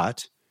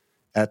lot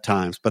at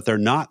times, but they're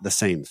not the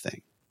same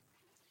thing.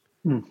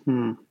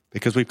 Mm-hmm.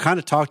 Because we've kind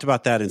of talked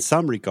about that in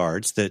some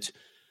regards, that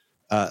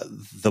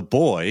the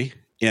boy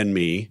in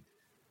me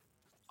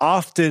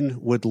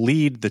often would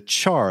lead the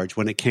charge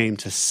when it came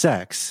to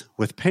sex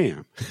with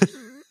Pam.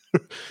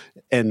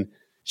 And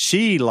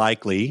she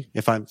likely,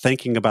 if I'm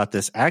thinking about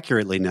this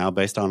accurately now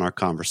based on our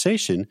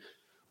conversation,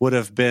 would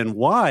have been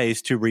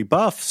wise to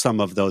rebuff some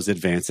of those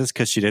advances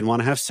because she didn't want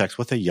to have sex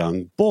with a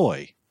young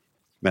boy,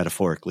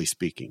 metaphorically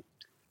speaking.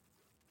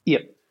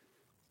 Yep.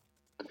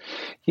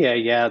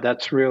 Yeah,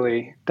 that's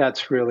really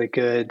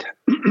good.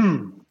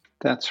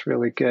 That's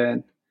really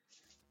good.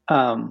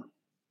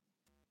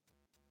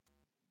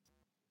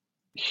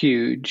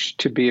 Huge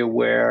to be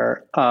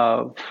aware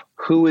of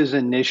who is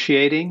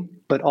initiating,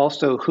 but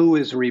also who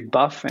is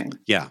rebuffing.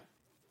 Yeah.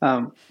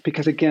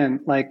 Because again,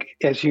 like,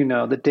 as you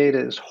know, the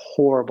data is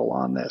horrible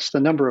on this. The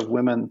number of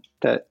women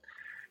that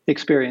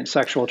experience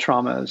sexual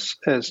trauma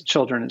as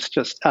children is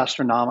just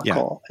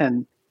astronomical. Yeah.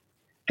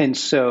 And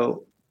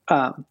so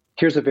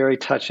here's a very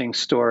touching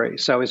story.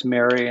 So I was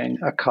marrying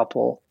a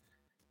couple,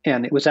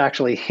 and it was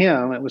actually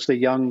him. It was the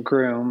young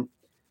groom.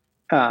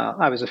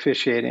 I was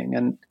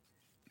officiating,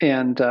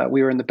 and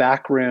we were in the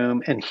back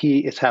room, and he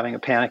is having a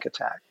panic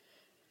attack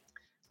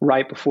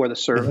right before the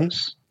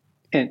service.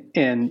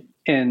 Mm-hmm.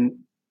 And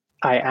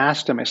I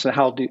asked him, I said,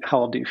 how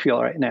old do you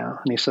feel right now?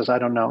 And he says, I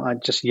don't know.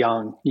 I'm just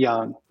young.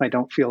 I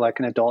don't feel like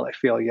an adult. I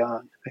feel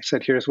young. I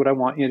said, here's what I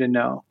want you to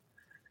know.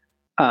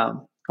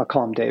 I'll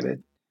call him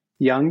David.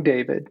 Young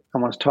David, I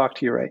want to talk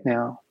to you right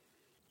now.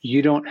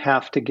 You don't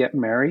have to get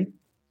married,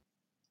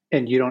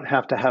 and you don't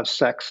have to have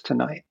sex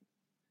tonight.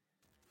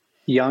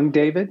 Young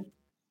David,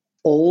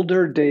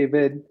 older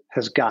David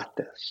has got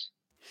this.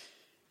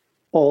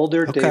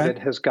 Older David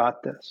has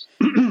got this.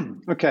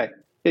 Okay.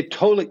 It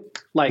totally,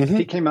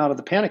 he came out of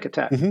the panic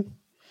attack. Mm-hmm.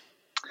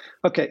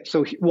 Okay.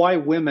 So why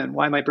women?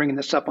 Why am I bringing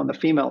this up on the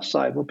female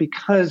side? Well,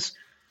 because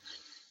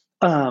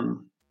if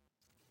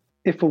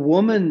a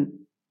woman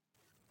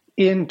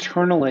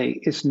internally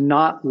is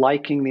not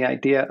liking the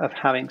idea of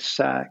having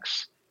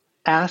sex,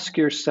 ask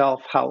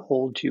yourself how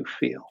old you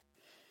feel.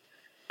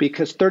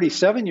 Because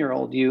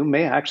 37-year-old you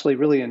may actually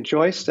really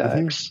enjoy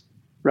sex,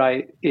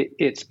 right?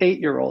 It's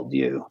 8-year-old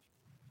you,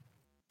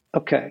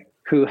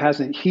 who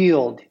hasn't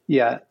healed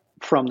yet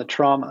from the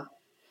trauma.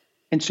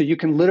 And so you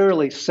can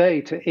literally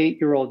say to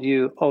 8-year-old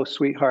you, oh,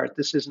 sweetheart,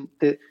 this isn't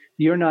that.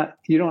 You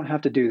don't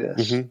have to do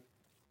this. Mm-hmm.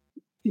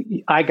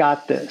 I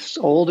got this.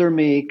 Older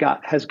me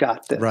has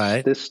got this.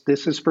 Right. This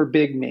is for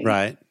big me.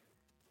 Right.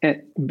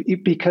 And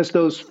because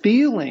those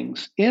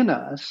feelings in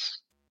us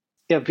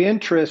of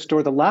interest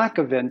or the lack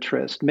of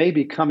interest may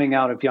be coming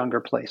out of younger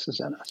places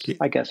in us,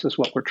 I guess is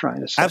what we're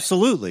trying to say.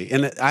 Absolutely.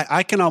 And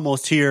I can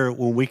almost hear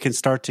when we can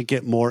start to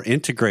get more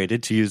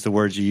integrated, to use the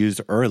words you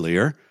used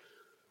earlier,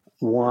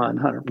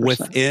 100%.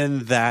 Within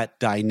that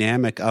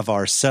dynamic of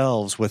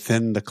ourselves,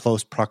 within the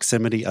close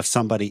proximity of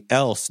somebody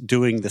else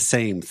doing the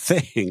same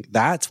thing,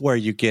 that's where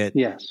you get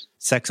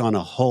sex on a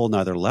whole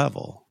nother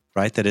level,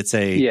 right? That it's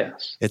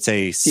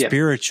a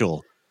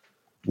spiritual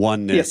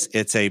oneness.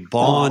 It's a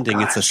bonding.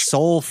 It's a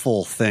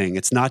soulful thing.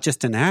 It's not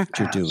just an act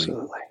you're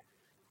doing.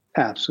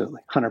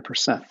 Absolutely.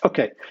 100%.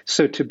 Okay.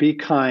 So to be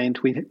kind,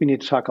 we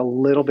need to talk a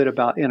little bit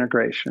about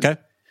integration.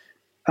 Okay.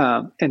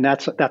 And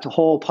that's a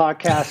whole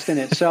podcast in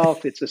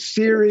itself. It's a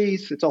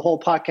series. It's a whole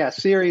podcast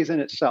series in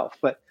itself.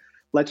 But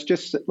let's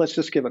just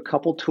give a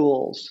couple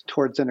tools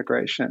towards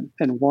integration.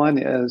 And one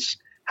is,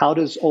 how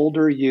does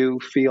older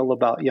you feel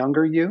about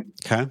younger you?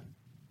 Okay.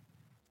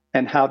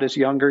 And how does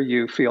younger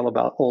you feel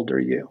about older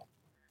you?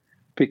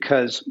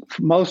 Because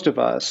for most of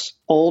us,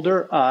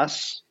 older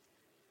us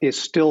is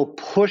still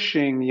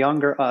pushing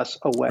younger us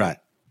away. Right.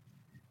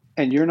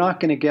 And you're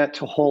not going to get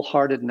to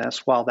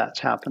wholeheartedness while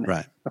that's happening.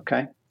 Right.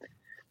 Okay.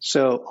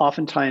 So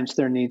oftentimes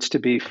there needs to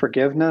be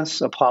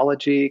forgiveness,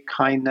 apology,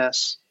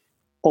 kindness.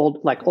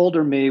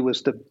 Older me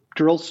was the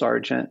drill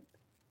sergeant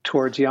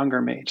towards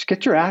younger me. Just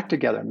get your act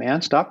together,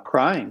 man. Stop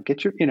crying.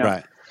 Get your,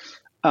 right.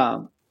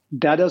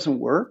 That doesn't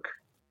work.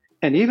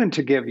 And even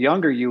to give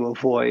younger you a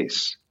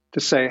voice to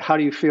say, how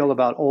do you feel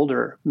about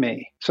older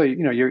me? So,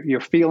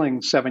 you're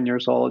feeling 7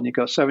 years old and you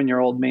go,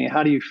 7-year-old me,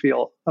 how do you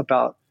feel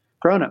about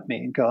grown-up me?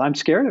 And go, I'm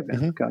scared of him.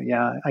 Mm-hmm. Go,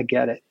 yeah, I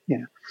get it.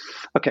 Yeah.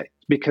 Okay.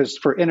 Because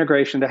for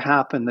integration to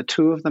happen, the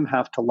two of them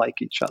have to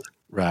like each other.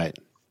 Right.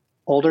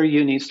 Older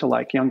you needs to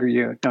like younger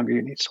you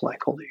needs to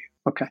like older you.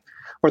 Okay.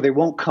 Or they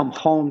won't come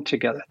home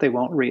together. They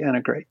won't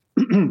reintegrate.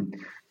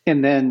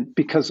 And then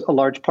because a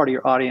large part of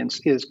your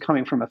audience is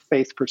coming from a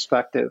faith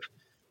perspective,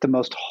 the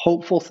most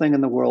hopeful thing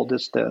in the world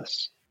is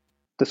this: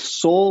 the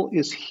soul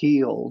is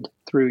healed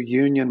through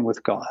union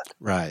with God.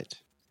 Right.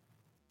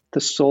 The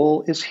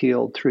soul is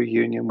healed through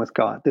union with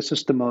God. This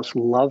is the most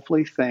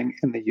lovely thing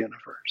in the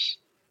universe.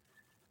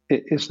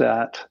 It is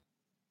that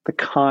the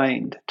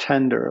kind,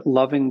 tender,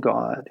 loving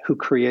God who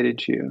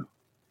created you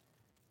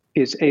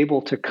is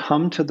able to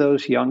come to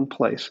those young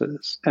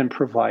places and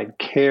provide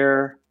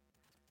care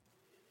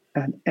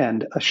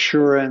and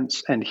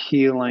assurance and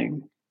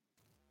healing.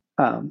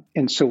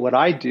 And so what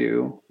I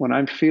do when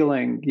I'm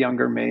feeling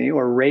younger me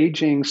or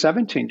raging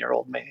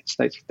 17-year-old me,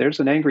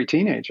 there's an angry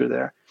teenager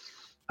there,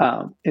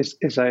 is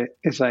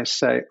I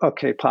say,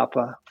 okay,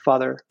 Papa,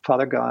 Father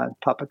God,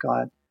 Papa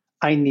God,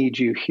 I need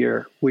you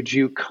here. Would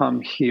you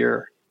come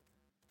here?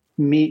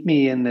 Meet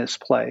me in this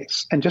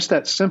place. And just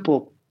that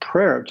simple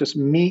prayer, just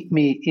meet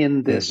me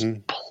in this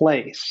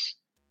place,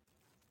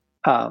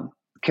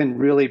 can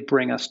really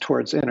bring us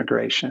towards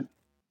integration.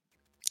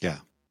 Yeah.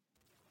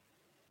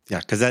 Yeah,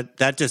 because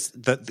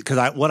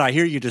what I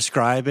hear you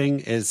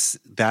describing is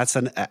that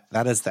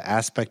is the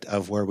aspect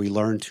of where we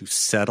learn to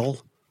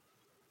settle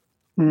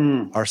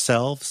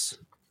ourselves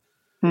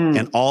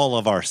and all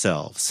of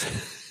ourselves,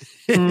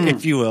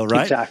 if you will,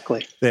 right?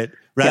 Exactly. That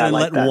rather than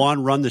letting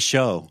one run the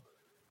show,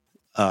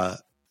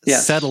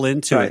 settle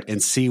into it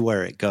and see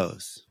where it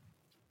goes.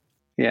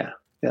 Yeah,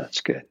 that's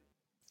good.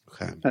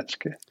 Okay, that's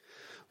good.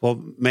 Well,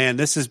 man,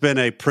 this has been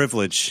a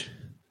privilege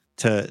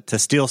to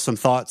steal some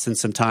thoughts and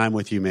some time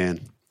with you,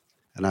 man.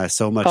 And I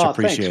so much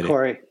appreciate thanks,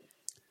 Corey.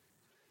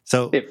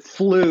 So it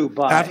flew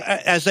by,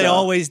 as they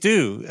always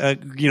do.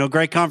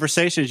 Great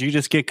conversations. You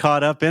just get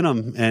caught up in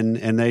them,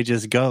 and they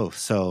just go.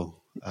 So,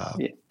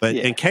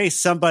 in case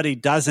somebody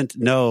doesn't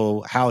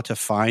know how to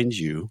find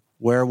you,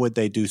 where would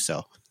they do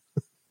so?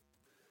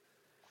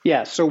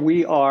 Yeah, so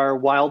we are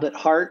Wild at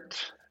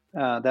Heart.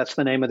 That's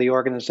the name of the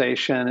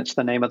organization. It's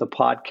the name of the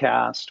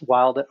podcast.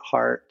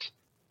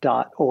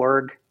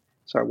 wildatheart.org.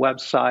 It's our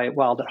website.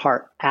 Wild at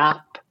Heart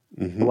app.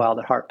 The Wild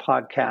at Heart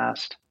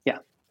podcast. Yeah.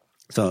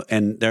 So,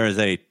 and there is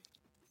a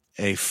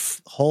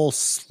whole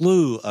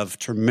slew of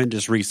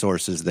tremendous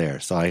resources there.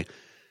 So I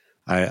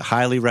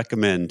highly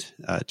recommend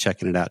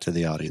checking it out to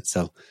the audience.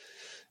 So,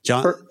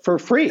 John, for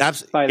free.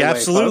 By the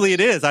absolutely, way,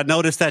 it is. I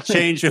noticed that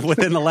change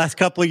within the last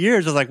couple of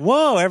years. I was like,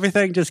 whoa,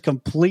 everything just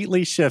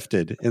completely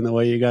shifted in the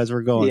way you guys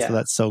were going. Yeah. So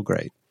that's so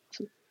great.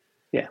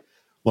 Yeah.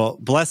 Well,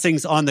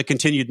 blessings on the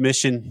continued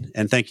mission,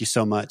 and thank you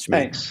so much,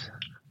 man.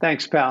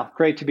 Thanks, pal.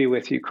 Great to be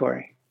with you,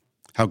 Corey.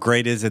 How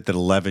great is it that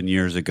 11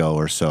 years ago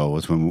or so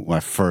was when I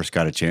first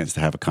got a chance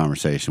to have a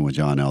conversation with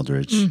John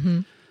Eldredge.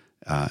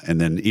 And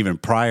then even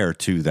prior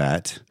to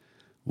that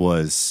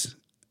was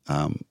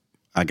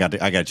I got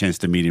a chance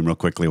to meet him real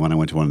quickly when I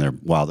went to one of their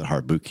Wild at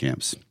Heart boot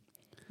camps.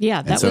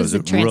 Yeah, that was a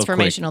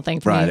transformational thing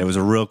for me. Right, it was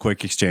a real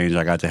quick exchange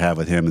I got to have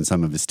with him and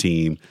some of his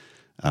team.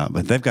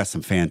 But they've got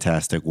some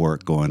fantastic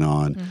work going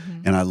on.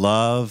 And I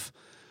love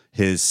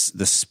the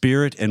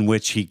spirit in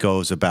which he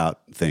goes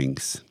about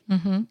things.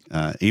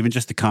 Even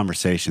just the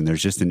conversation,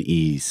 there's just an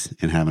ease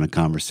in having a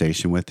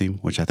conversation with him,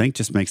 which I think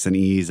just makes an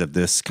ease of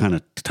this kind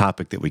of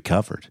topic that we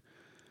covered,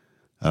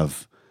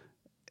 of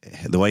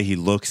the way he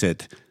looks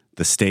at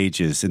the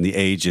stages and the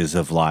ages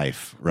of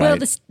life, right? Well,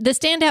 the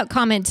standout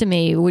comment to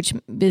me, which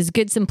is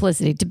good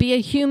simplicity, to be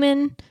a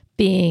human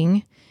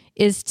being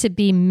is to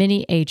be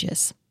many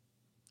ages.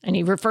 And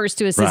he refers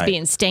to us as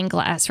being stained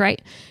glass,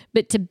 right?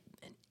 But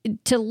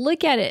to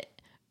look at it,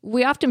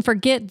 we often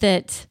forget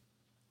that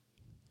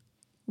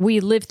we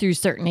live through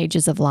certain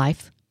ages of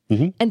life.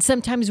 And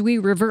sometimes we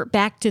revert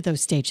back to those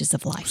stages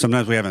of life.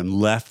 Sometimes we haven't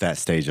left that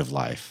stage of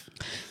life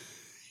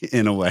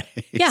in a way,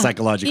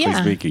 psychologically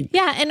speaking.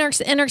 Yeah, and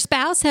our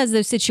spouse has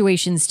those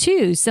situations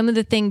too. Some of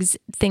the things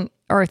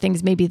are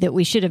things maybe that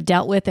we should have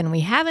dealt with and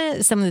we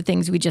haven't. Some of the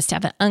things we just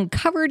haven't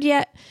uncovered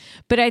yet.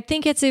 But I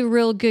think it's a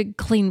real good,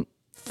 clean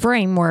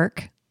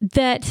framework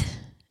that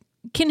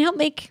can help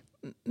make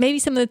maybe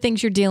some of the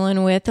things you're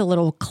dealing with a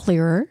little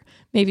clearer.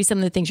 Maybe some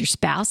of the things your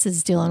spouse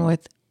is dealing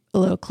with a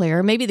little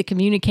clearer. Maybe the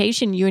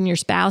communication you and your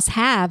spouse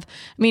have.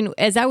 I mean,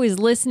 as I was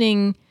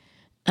listening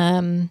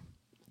to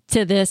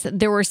this,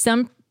 there were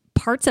some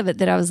parts of it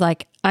that I was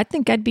like, I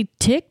think I'd be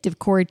ticked if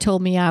Corey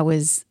told me I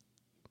was,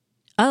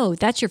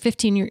 that's your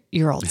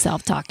 15-year-old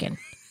self talking,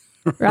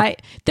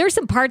 right? There's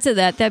some parts of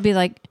that'd be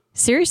like,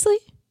 seriously?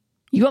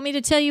 You want me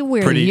to tell you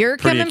where you're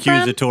coming from? Pretty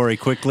accusatory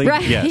quickly.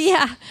 Right? Yes.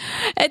 Yeah.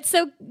 And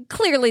so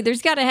clearly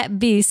there's got to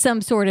be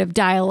some sort of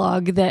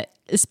dialogue that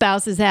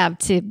spouses have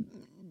to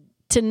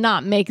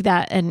not make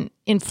that an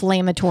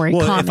inflammatory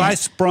comment. If I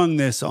sprung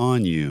this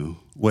on you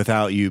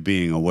without you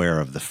being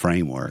aware of the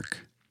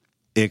framework,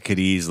 it could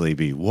easily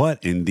be,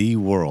 what in the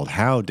world?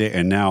 How dare?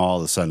 And now all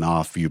of a sudden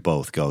off you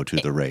both go to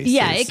the races.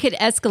 Yeah, it could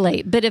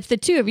escalate. But if the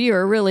two of you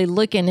are really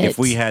looking at... If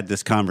we had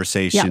this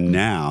conversation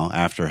now,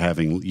 after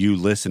having you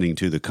listening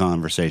to the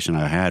conversation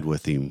I had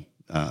with him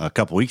a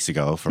couple weeks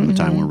ago from the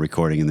time we're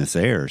recording and this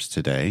airs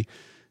today,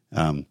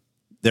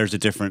 there's a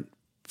different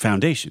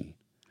foundation.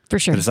 For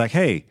sure. But it's like,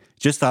 hey,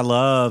 I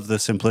love the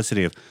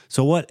simplicity of,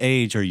 so what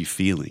age are you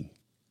feeling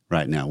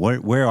right now?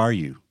 Where are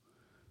you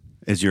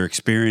as you're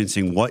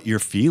experiencing what you're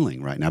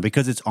feeling right now?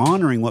 Because it's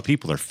honoring what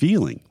people are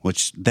feeling,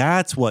 which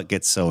that's what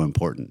gets so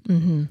important.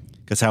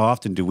 Because how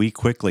often do we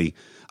quickly,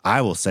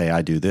 I will say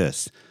I do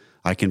this.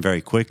 I can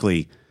very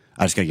quickly,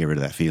 I just got to get rid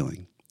of that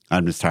feeling.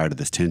 I'm just tired of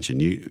this tension,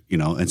 you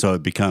know, and so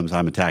it becomes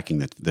I'm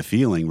attacking the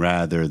feeling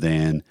rather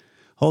than,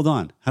 hold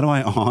on, how do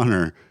I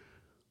honor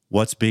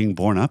what's being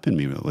born up in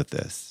me with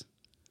this?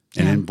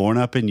 And then born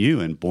up in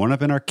you and born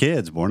up in our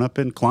kids, born up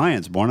in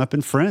clients, born up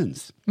in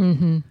friends.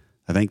 I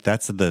think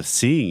that's the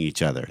seeing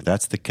each other.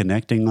 That's the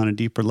connecting on a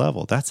deeper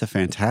level. That's a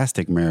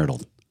fantastic marital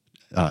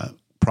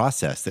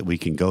process that we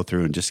can go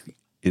through and just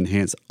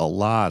enhance a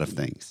lot of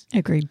things.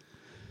 Agreed.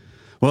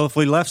 Well, if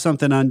we left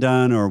something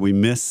undone or we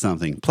missed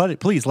something,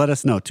 please let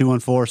us know.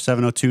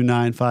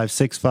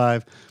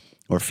 214-702-9565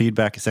 or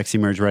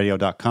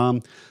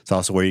feedback@sexymarriageradio.com. It's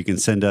also where you can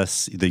send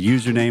us the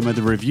username of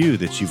the review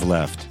that you've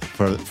left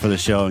for the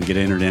show and get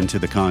entered into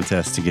the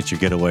contest to get your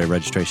getaway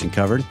registration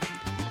covered.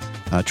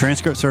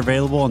 Transcripts are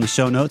available on the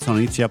show notes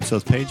on each of the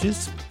episode's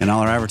pages, and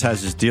all our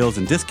advertisers' deals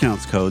and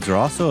discounts codes are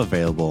also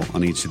available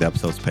on each of the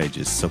episode's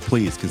pages. So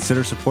please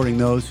consider supporting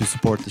those who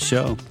support the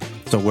show.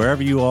 So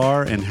wherever you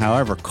are and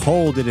however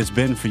cold it has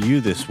been for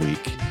you this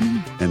week,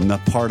 and the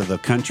part of the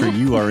country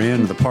you are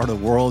in, the part of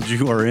the world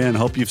you are in,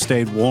 hope you've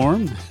stayed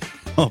warm.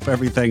 Hope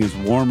everything is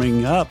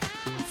warming up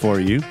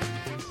for you.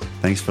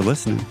 Thanks for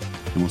listening,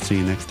 and we'll see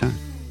you next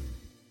time.